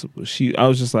possible. I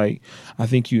was just like, "I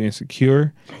think you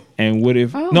insecure." And what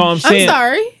if? No, I'm saying. I'm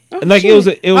sorry. Like it was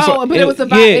a but it was a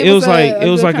vibe. Yeah, it was like a it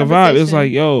was good like a vibe. It was conversation.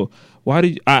 like,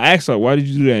 yo, I asked her, why did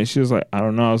you do that? And she was like, I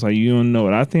don't know. I was like, you don't know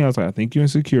what I think. I was like, I think you're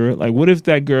insecure. Like, what if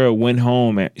that girl went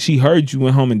home and she heard you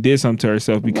went home and did something to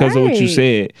herself because of what you Right.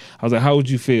 said? I was like, how would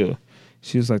you feel?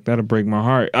 She was like, that'll break my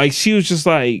heart. Like she was just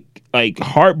like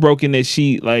heartbroken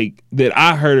that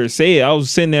I heard her say it. I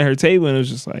was sitting at her table and it was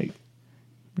just like,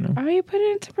 Oh, you put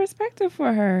it into perspective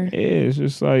for her. yeah, it's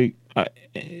just like I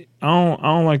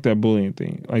don't like that bullying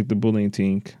thing, like the bullying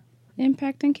thing.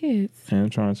 Impacting kids. And I'm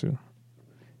trying to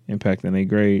impact in their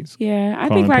grades. Yeah, I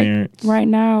Calling think like parents. right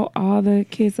now, all the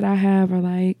kids that I have are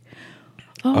like,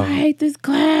 I hate this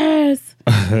class,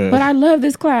 but I love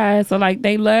this class. So like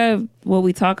they love what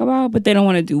we talk about, but they don't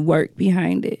want to do work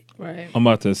behind it. Right. I'm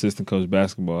about to assistant coach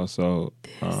basketball, so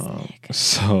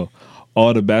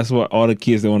all the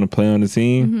kids that want to play on the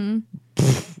team,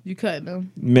 You cutting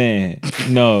them. man,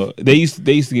 no, they used to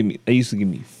give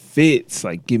me fits,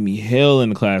 like give me hell in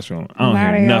the classroom. I don't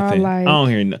Now hear they all nothing. like- I don't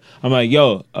hear nothing. I'm like,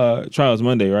 yo, trials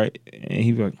Monday, right? And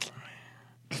he be like,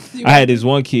 I had this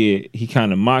one kid, he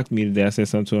kind of mocked me today. I said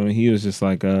something to him and he was just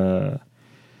like, I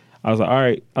was like, all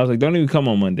right. I was like, don't even come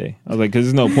on Monday. I was like, because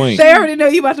there's no point. They already know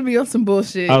you about to be on some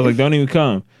bullshit. I was like, don't even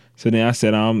come. So then I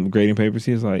said, I'm grading papers.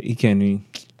 He was like, he can't even,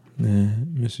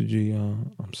 Mr. G,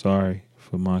 I'm sorry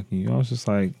for mocking you. I was just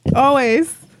like,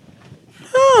 always.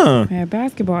 huh. Man,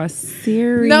 basketball is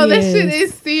serious. No, that shit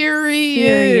is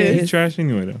serious. He's trash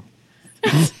anyway, though.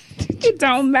 It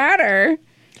don't matter.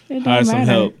 It don't Hire some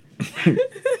matter. help.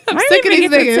 I'm sick of these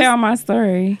get to niggas. tell my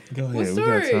story. Go What ahead. We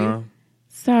got story? time.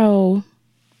 So,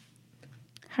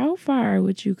 how far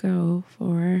would you go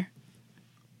for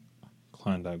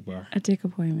Klondike bar. a dick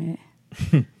appointment?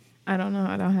 I don't know.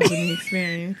 I don't have any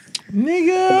experience.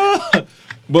 Nigga.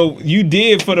 But you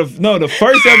did for the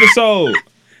first episode.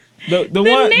 The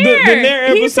one the Nair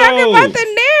episode. He's talking about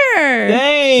the Nair.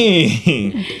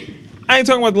 Dang. I ain't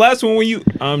talking about the last one when you.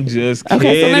 I'm just kidding.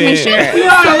 Okay, so let me share. So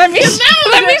let me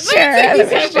share.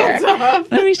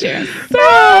 Let me share. So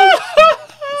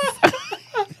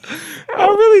I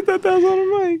really thought that was on the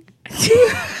mic.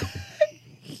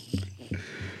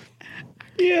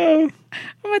 Yo. I'm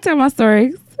gonna tell my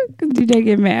story because DJ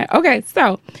get mad. Okay,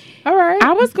 so All right.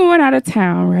 I was going out of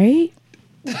town, right?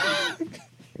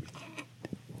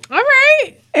 All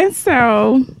right. And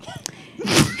so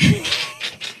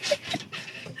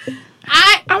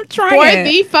I'm For trying.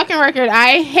 the fucking record,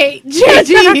 I hate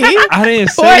JG. I didn't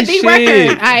For say the shit.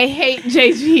 record, I hate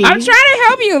JG. I'm trying to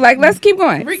help you. Like, let's keep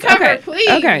going. Recover, okay. please.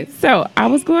 Okay, so I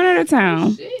was going out of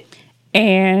town, Shit.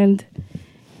 and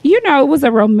it was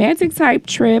a romantic type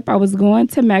trip. I was going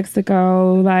to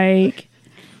Mexico. Like,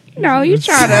 you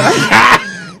try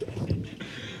to.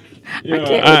 Yo,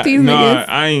 can't with these niggas.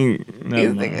 I ain't.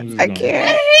 Never These mind. I'm niggas. just I gonna-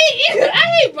 can't. I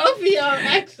hate both of y'all,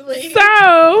 actually. So,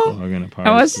 Oh, I'm gonna pause.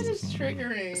 I was- This is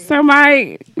triggering. so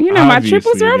my trip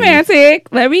was Obviously it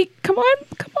is. romantic. Come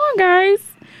on, guys.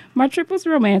 My trip was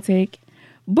romantic,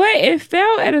 but it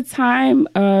fell at a time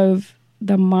of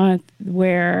the month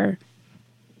where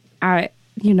I,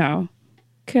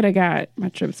 could have got my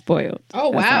trip spoiled.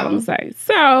 Oh, That's all wow. I'm gonna say.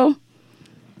 So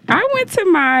I went to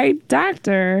my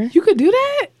doctor. You could do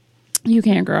that? You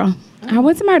can, girl. I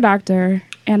went to my doctor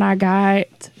and I got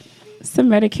some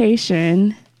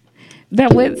medication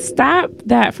that would stop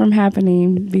that from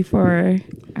happening before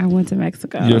I went to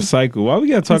Mexico. Your cycle. Why we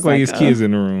gotta talk like it's Psycho. kids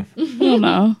in the room? I don't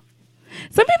know.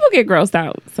 Some people get grossed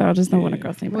out, so I just don't want to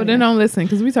gross anybody Well, then out. don't listen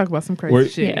because we talk about some crazy Were,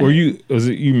 shit. Yeah. were you? Was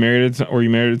it you married at the time? Were you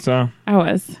married at the time? I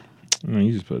was. No,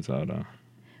 you just put a towel down.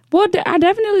 Well, I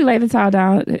definitely laid the towel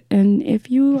down. And if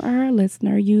you are a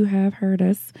listener, you have heard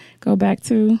us go back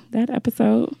to that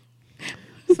episode.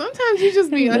 Sometimes you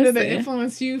just be under the Listen.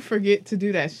 influence. You forget to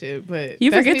do that shit. But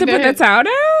You that's forget to neither- put the towel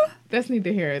down? That's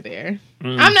neither here or there.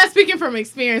 Mm. I'm not speaking from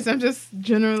experience. I'm just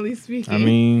generally speaking. I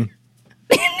mean,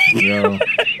 yo,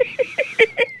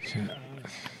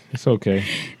 it's okay.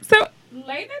 So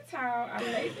lay the towel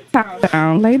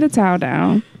Lay the towel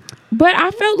down. But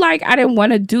I felt like I didn't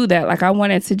want to do that. Like, I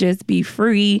wanted to just be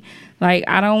free. Like,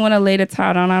 I don't want to lay the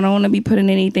towel down. I don't want to be putting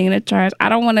anything in the trash. I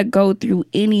don't want to go through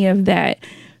any of that.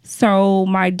 So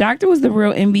my doctor was the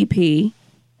real MVP.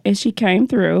 And she came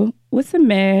through with some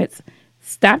meds,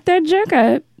 stopped that junk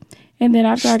up. And then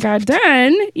after I got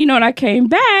done, you know, and I came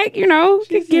back, you know,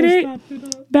 to get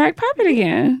it back popping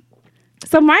again.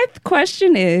 So my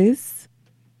question is,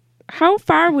 how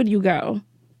far would you go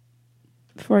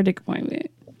for a dick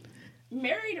appointment?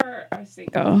 Married or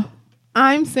single?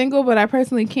 I'm single, but I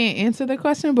personally can't answer the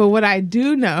question. But what I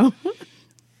do know,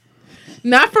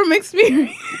 not from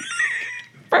experience.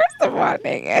 First of all,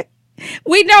 nigga,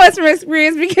 we know it's from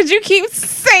experience because you keep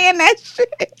saying that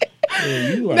shit. Yeah,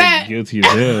 you like guilty as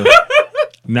hell.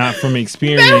 Not from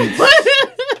experience.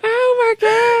 Oh my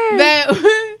God.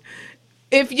 That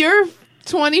if you're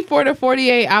 24 to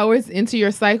 48 hours into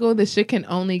your cycle, the shit can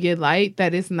only get light.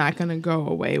 That is not going to go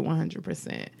away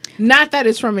 100%. Not that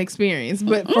it's from experience,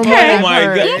 but from what I've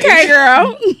heard. Okay,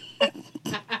 girl.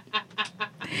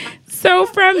 So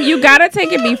you got to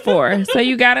take it before. So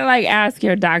you got to like ask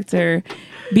your doctor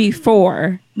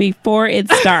before it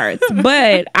starts.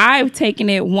 But I've taken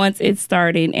it once it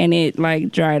started and it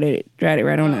like dried it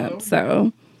right on up.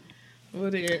 So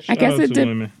I guess it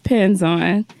depends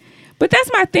on. But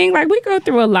that's my thing. Like, we go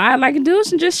through a lot. Like,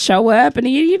 dudes can just show up and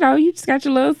you know, you just got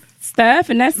your little stuff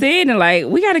and that's it. And like,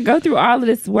 we got to go through all of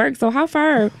this work. So how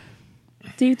far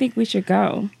do you think we should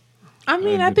go? I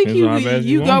mean, I think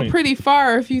you go pretty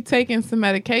far if you taking some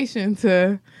medication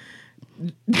to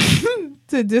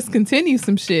discontinue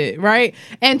some shit, right?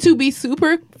 And to be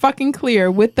super fucking clear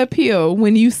with the pill,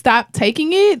 when you stop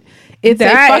taking it, it's a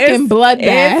fucking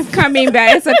bloodbath. It's coming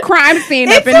back. It's a crime scene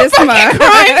up in this mug.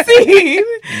 Crime scene.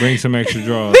 Bring some extra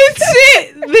draws.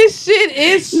 This shit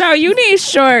is. No, you need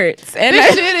shorts. And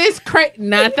this shit is crazy.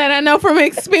 Not that I know from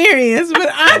experience, but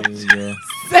I'm just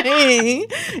saying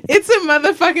it's a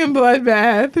motherfucking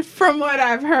bloodbath from what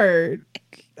I've heard.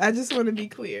 I just want to be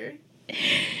clear.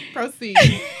 Proceed.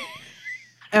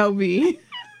 LB.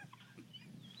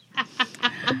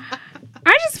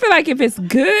 I just feel like if it's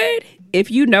good, if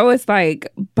you know it's like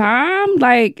bomb,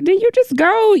 like then you just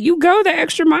go the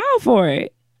extra mile for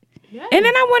it. Yeah. And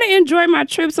then I want to enjoy my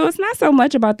trip. So it's not so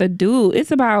much about the dude.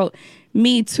 It's about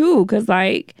me too. Cause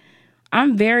like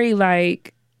I'm very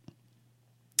like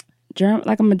I'm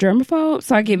a germaphobe.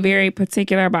 So I get very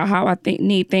particular about how I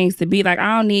need things to be. Like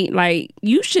I don't need like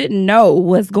you should know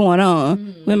what's going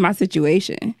on with my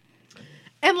situation.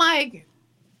 And like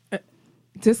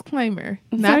disclaimer.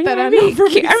 So not that I know from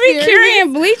experience. I be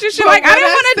carrying bleach and shit. Like, I don't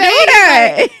want to do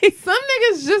that. Like, some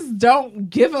niggas just don't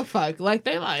give a fuck. Like,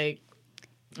 they like,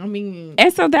 I mean.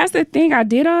 And so that's the thing. I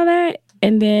did all that.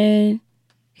 And then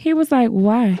he was like,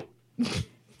 why?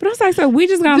 But I was like, so we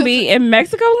just going to be in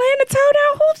Mexico laying the toe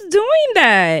down? Who's doing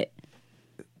that?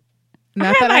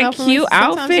 Not I had like cute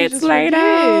outfits laid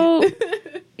out.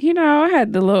 You know, I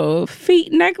had the little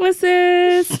feet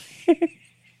necklaces.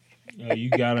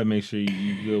 You gotta make sure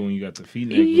you good when you got the feet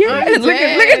necklace. Yeah, look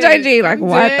at JG. Like,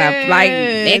 what the like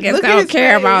niggas don't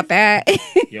care about that.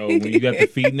 Yo, when you got the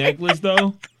feet necklace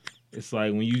though, it's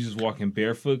like when you just walking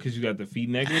barefoot because you got the feet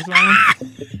necklace on.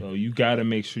 So you gotta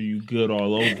make sure you good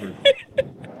all over.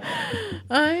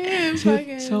 I am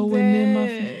fucking tiptoeing in my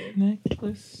feet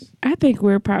necklace. I think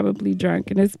we're probably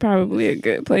drunk, and it's probably a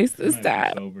good place to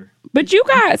stop. But you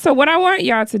got so what I want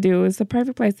y'all to do is the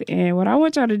perfect place to end. What I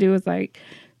want y'all to do is like.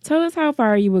 Tell us how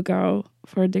far you would go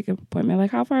for a dick appointment.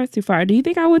 Like, how far is too far? Do you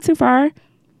think I went too far?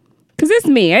 Because it's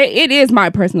me. It is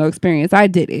my personal experience. I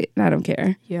did it. I don't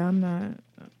care. Yeah, I'm not.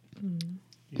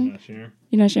 You're not sharing?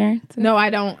 You're not sharing? No,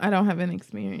 I don't have an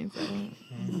experience.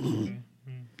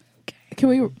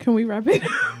 Can we wrap it?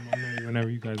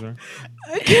 Whenever you guys are.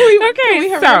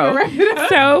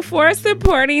 So for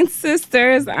supporting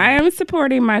sisters, I am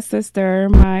supporting my sister.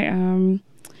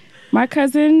 My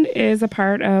cousin is a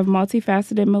part of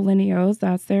Multifaceted Millennials.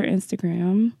 That's their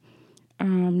Instagram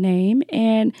name.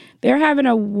 And they're having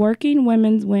a Working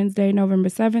Women's Wednesday, November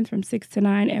 7th from 6 to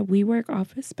 9 at WeWork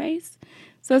office space.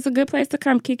 So it's a good place to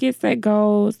come kick it, set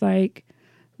goals. Like,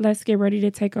 let's get ready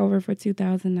to take over for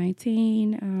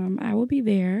 2019. I will be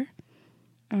there.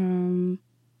 And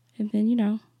then, you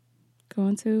know,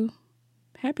 going to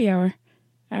happy hour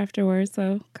afterwards.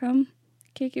 So come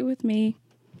kick it with me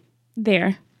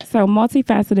there. So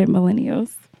Multifaceted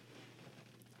Millennials.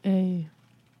 Hey.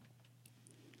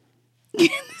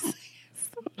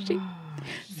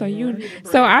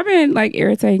 So I've been like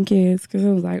irritating kids because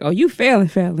it was like, oh, you failing.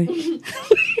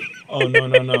 Oh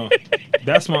no.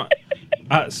 That's my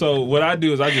So what I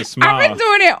do is I just smile. I've been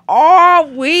doing it all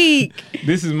week.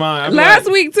 This is mine. Last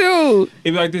week too.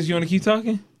 It be like this. You want to keep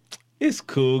talking? It's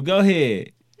cool. Go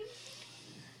ahead.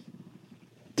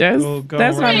 Just Go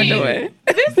that's what I'm right doing.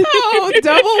 This whole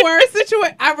double word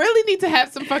situation, I really need to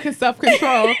have some fucking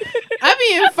self-control. I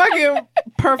be in fucking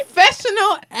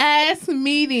professional ass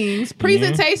meetings,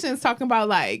 presentations talking about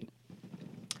like,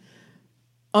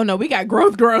 oh no, we got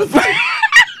growth. What's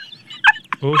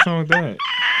wrong with that?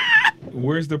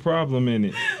 Where's the problem in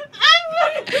it?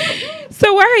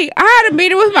 So wait, I had a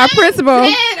meeting with my principal,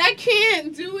 I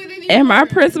can't do it anymore. and my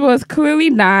principal is clearly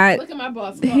not. Look at my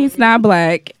boss. He's not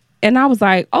black. And I was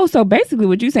like, oh, so basically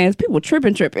what you saying is people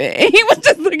tripping. And he was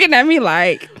just looking at me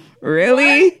like,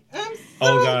 really? I'm so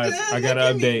Oh, guys, done. I got to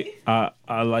update.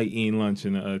 I like eating lunch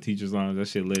in the teacher's lounge. That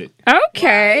shit lit. Yeah,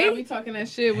 Okay. we talking that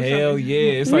shit. We're Hell talking- yeah.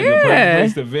 It's like the Yeah. perfect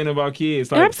place to vent about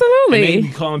kids. Like, Absolutely. And they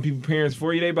be calling people parents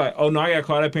for you. They be like, oh, no, I got to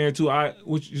call that parent too.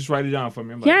 Just write it down for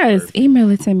me. I'm like, Yes, perfect.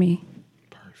 email it to me.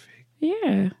 Perfect.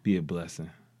 Yeah. Be a blessing.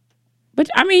 But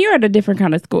I mean, you're at a different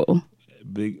kind of school.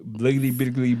 Big, bliggity,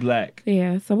 biggly black.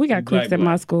 Yeah. So we got Black, cliques at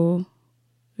my black. school.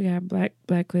 We got black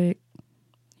clique,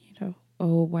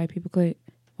 old white people clique,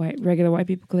 regular white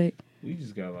people clique. We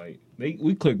just got like,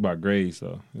 we click by grades,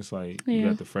 though. It's like, you Yeah.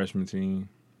 got the freshman team.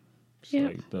 It's Yeah.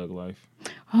 like thug life.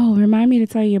 Oh, remind me to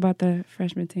tell you about the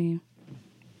freshman team.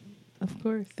 Of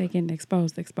course. They getting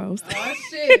exposed. Oh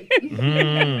shit.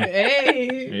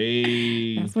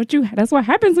 Hey. Hey, That's what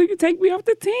happens when you take me off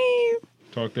the team.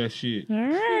 talk that shit. All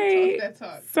right. Talk that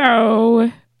talk.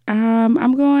 So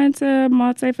I'm going to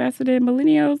Multifaceted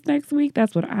Millennials next week.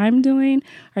 That's what I'm doing.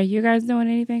 Are you guys doing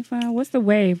anything fun? What's the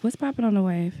wave? What's popping on the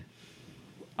wave?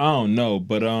 I don't know,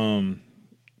 but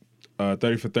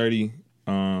 30 for 30.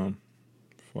 For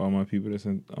all my people that's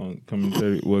coming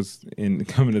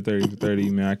to 30 for 30,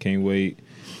 man, I can't wait.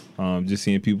 Just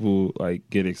seeing people like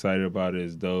get excited about it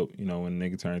is dope. You know, when a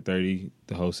nigga turned 30,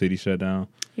 the whole city shut down.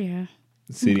 Yeah.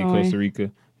 The city of going. Costa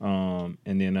Rica. And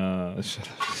then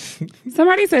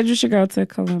Somebody said you should go to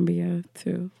Colombia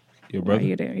too. your While brother.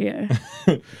 you're there, yeah.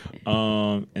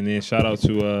 And then shout out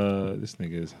to this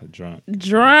nigga is drunk.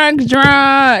 Drunk.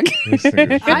 This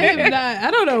nigga- I am not.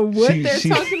 I don't know what they're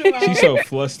talking about. She's so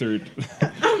flustered.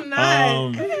 I'm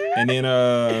not. And then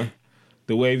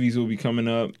the wavies will be coming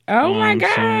up. Oh my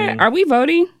God. soon. Are we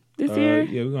voting this year?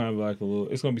 Yeah, we're gonna have like a little.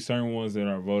 It's gonna be certain ones that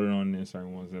are voted on, and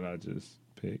certain ones that I just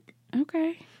pick.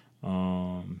 Okay.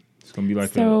 It's gonna be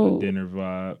like So- a dinner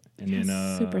vibe, and then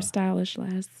Super stylish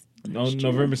last.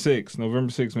 November 6th.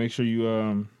 November 6th. Make sure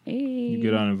you Hey.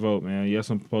 get out and vote, man. Yes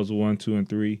on proposal 1, 2, and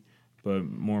 3. But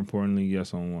more importantly,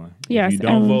 yes on 1. Yes, If you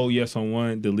don't and- vote yes on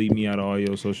 1, delete me out of all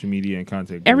your social media and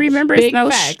contact. And groups. remember, Big it's no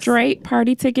facts. straight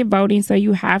party ticket voting, so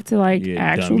you have to Yeah,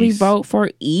 actually dummies. vote for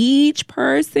each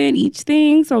person, each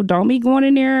thing. So don't be going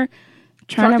in there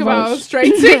trying Talk to about vote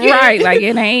straight ticket. right. Like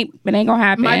it ain't gonna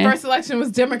happen. My first election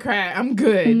was Democrat. I'm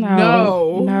good.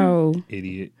 no,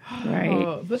 Idiot. right.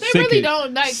 Oh, but they Sick really of-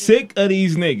 don't like. Sick of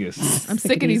these niggas. I'm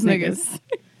sick of these niggas.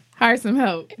 Hire some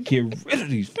help. Get rid of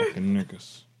these fucking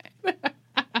niggas.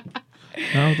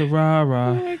 Now the rah rah.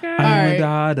 Oh my God. I'm Alright. a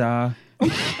da da.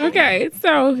 Okay,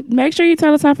 so make sure you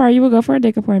tell us how far you will go for a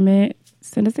dick appointment.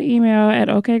 Send us an email at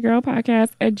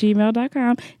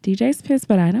okgirlpodcast@gmail.com. DJ's pissed,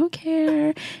 but I don't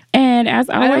care. And as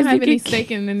I always, don't have you any can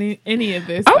stake in any of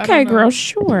this. I Okay, don't know. girl,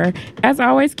 sure. As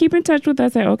always, keep in touch with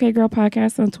us at OK Girl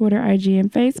Podcast on Twitter, IG,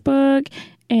 and Facebook.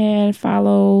 And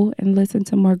follow and listen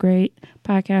to more great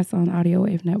podcasts on Audio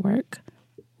Wave Network.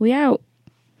 We out.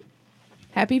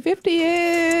 Happy 50th.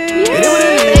 It is what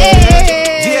it is.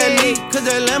 GLE, cause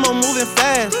that Lambo moving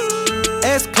fast.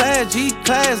 S class, G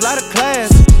class, lot of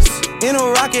class. In a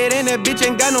rocket and that bitch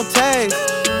ain't got no tags.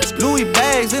 Louis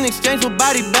bags in exchange for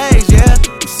body bags, yeah.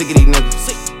 I'm sick of these niggas.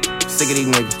 Sick of these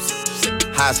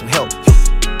niggas. Hire some help.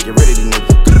 Get rid of these niggas.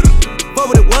 Fuck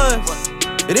what it was.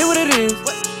 It is what it is.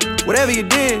 Whatever you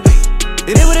did,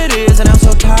 it is what it is. And I'm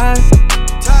so tired.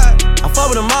 I fuck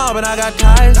with them all, but I got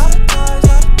ties.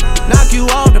 Knock you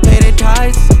off to pay their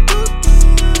ties.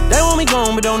 They want me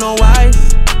gone, but don't know why.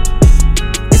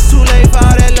 It's too late for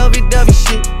all that lovey-dovey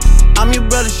shit. I'm your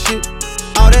brother shit,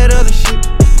 all that other shit.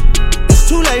 It's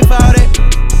too late for all that.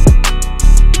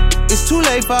 It's too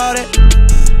late for all that.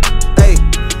 Hey,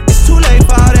 it's too late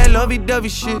for all that lovey-dovey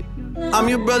shit. I'm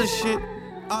your brother shit,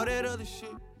 all that other shit.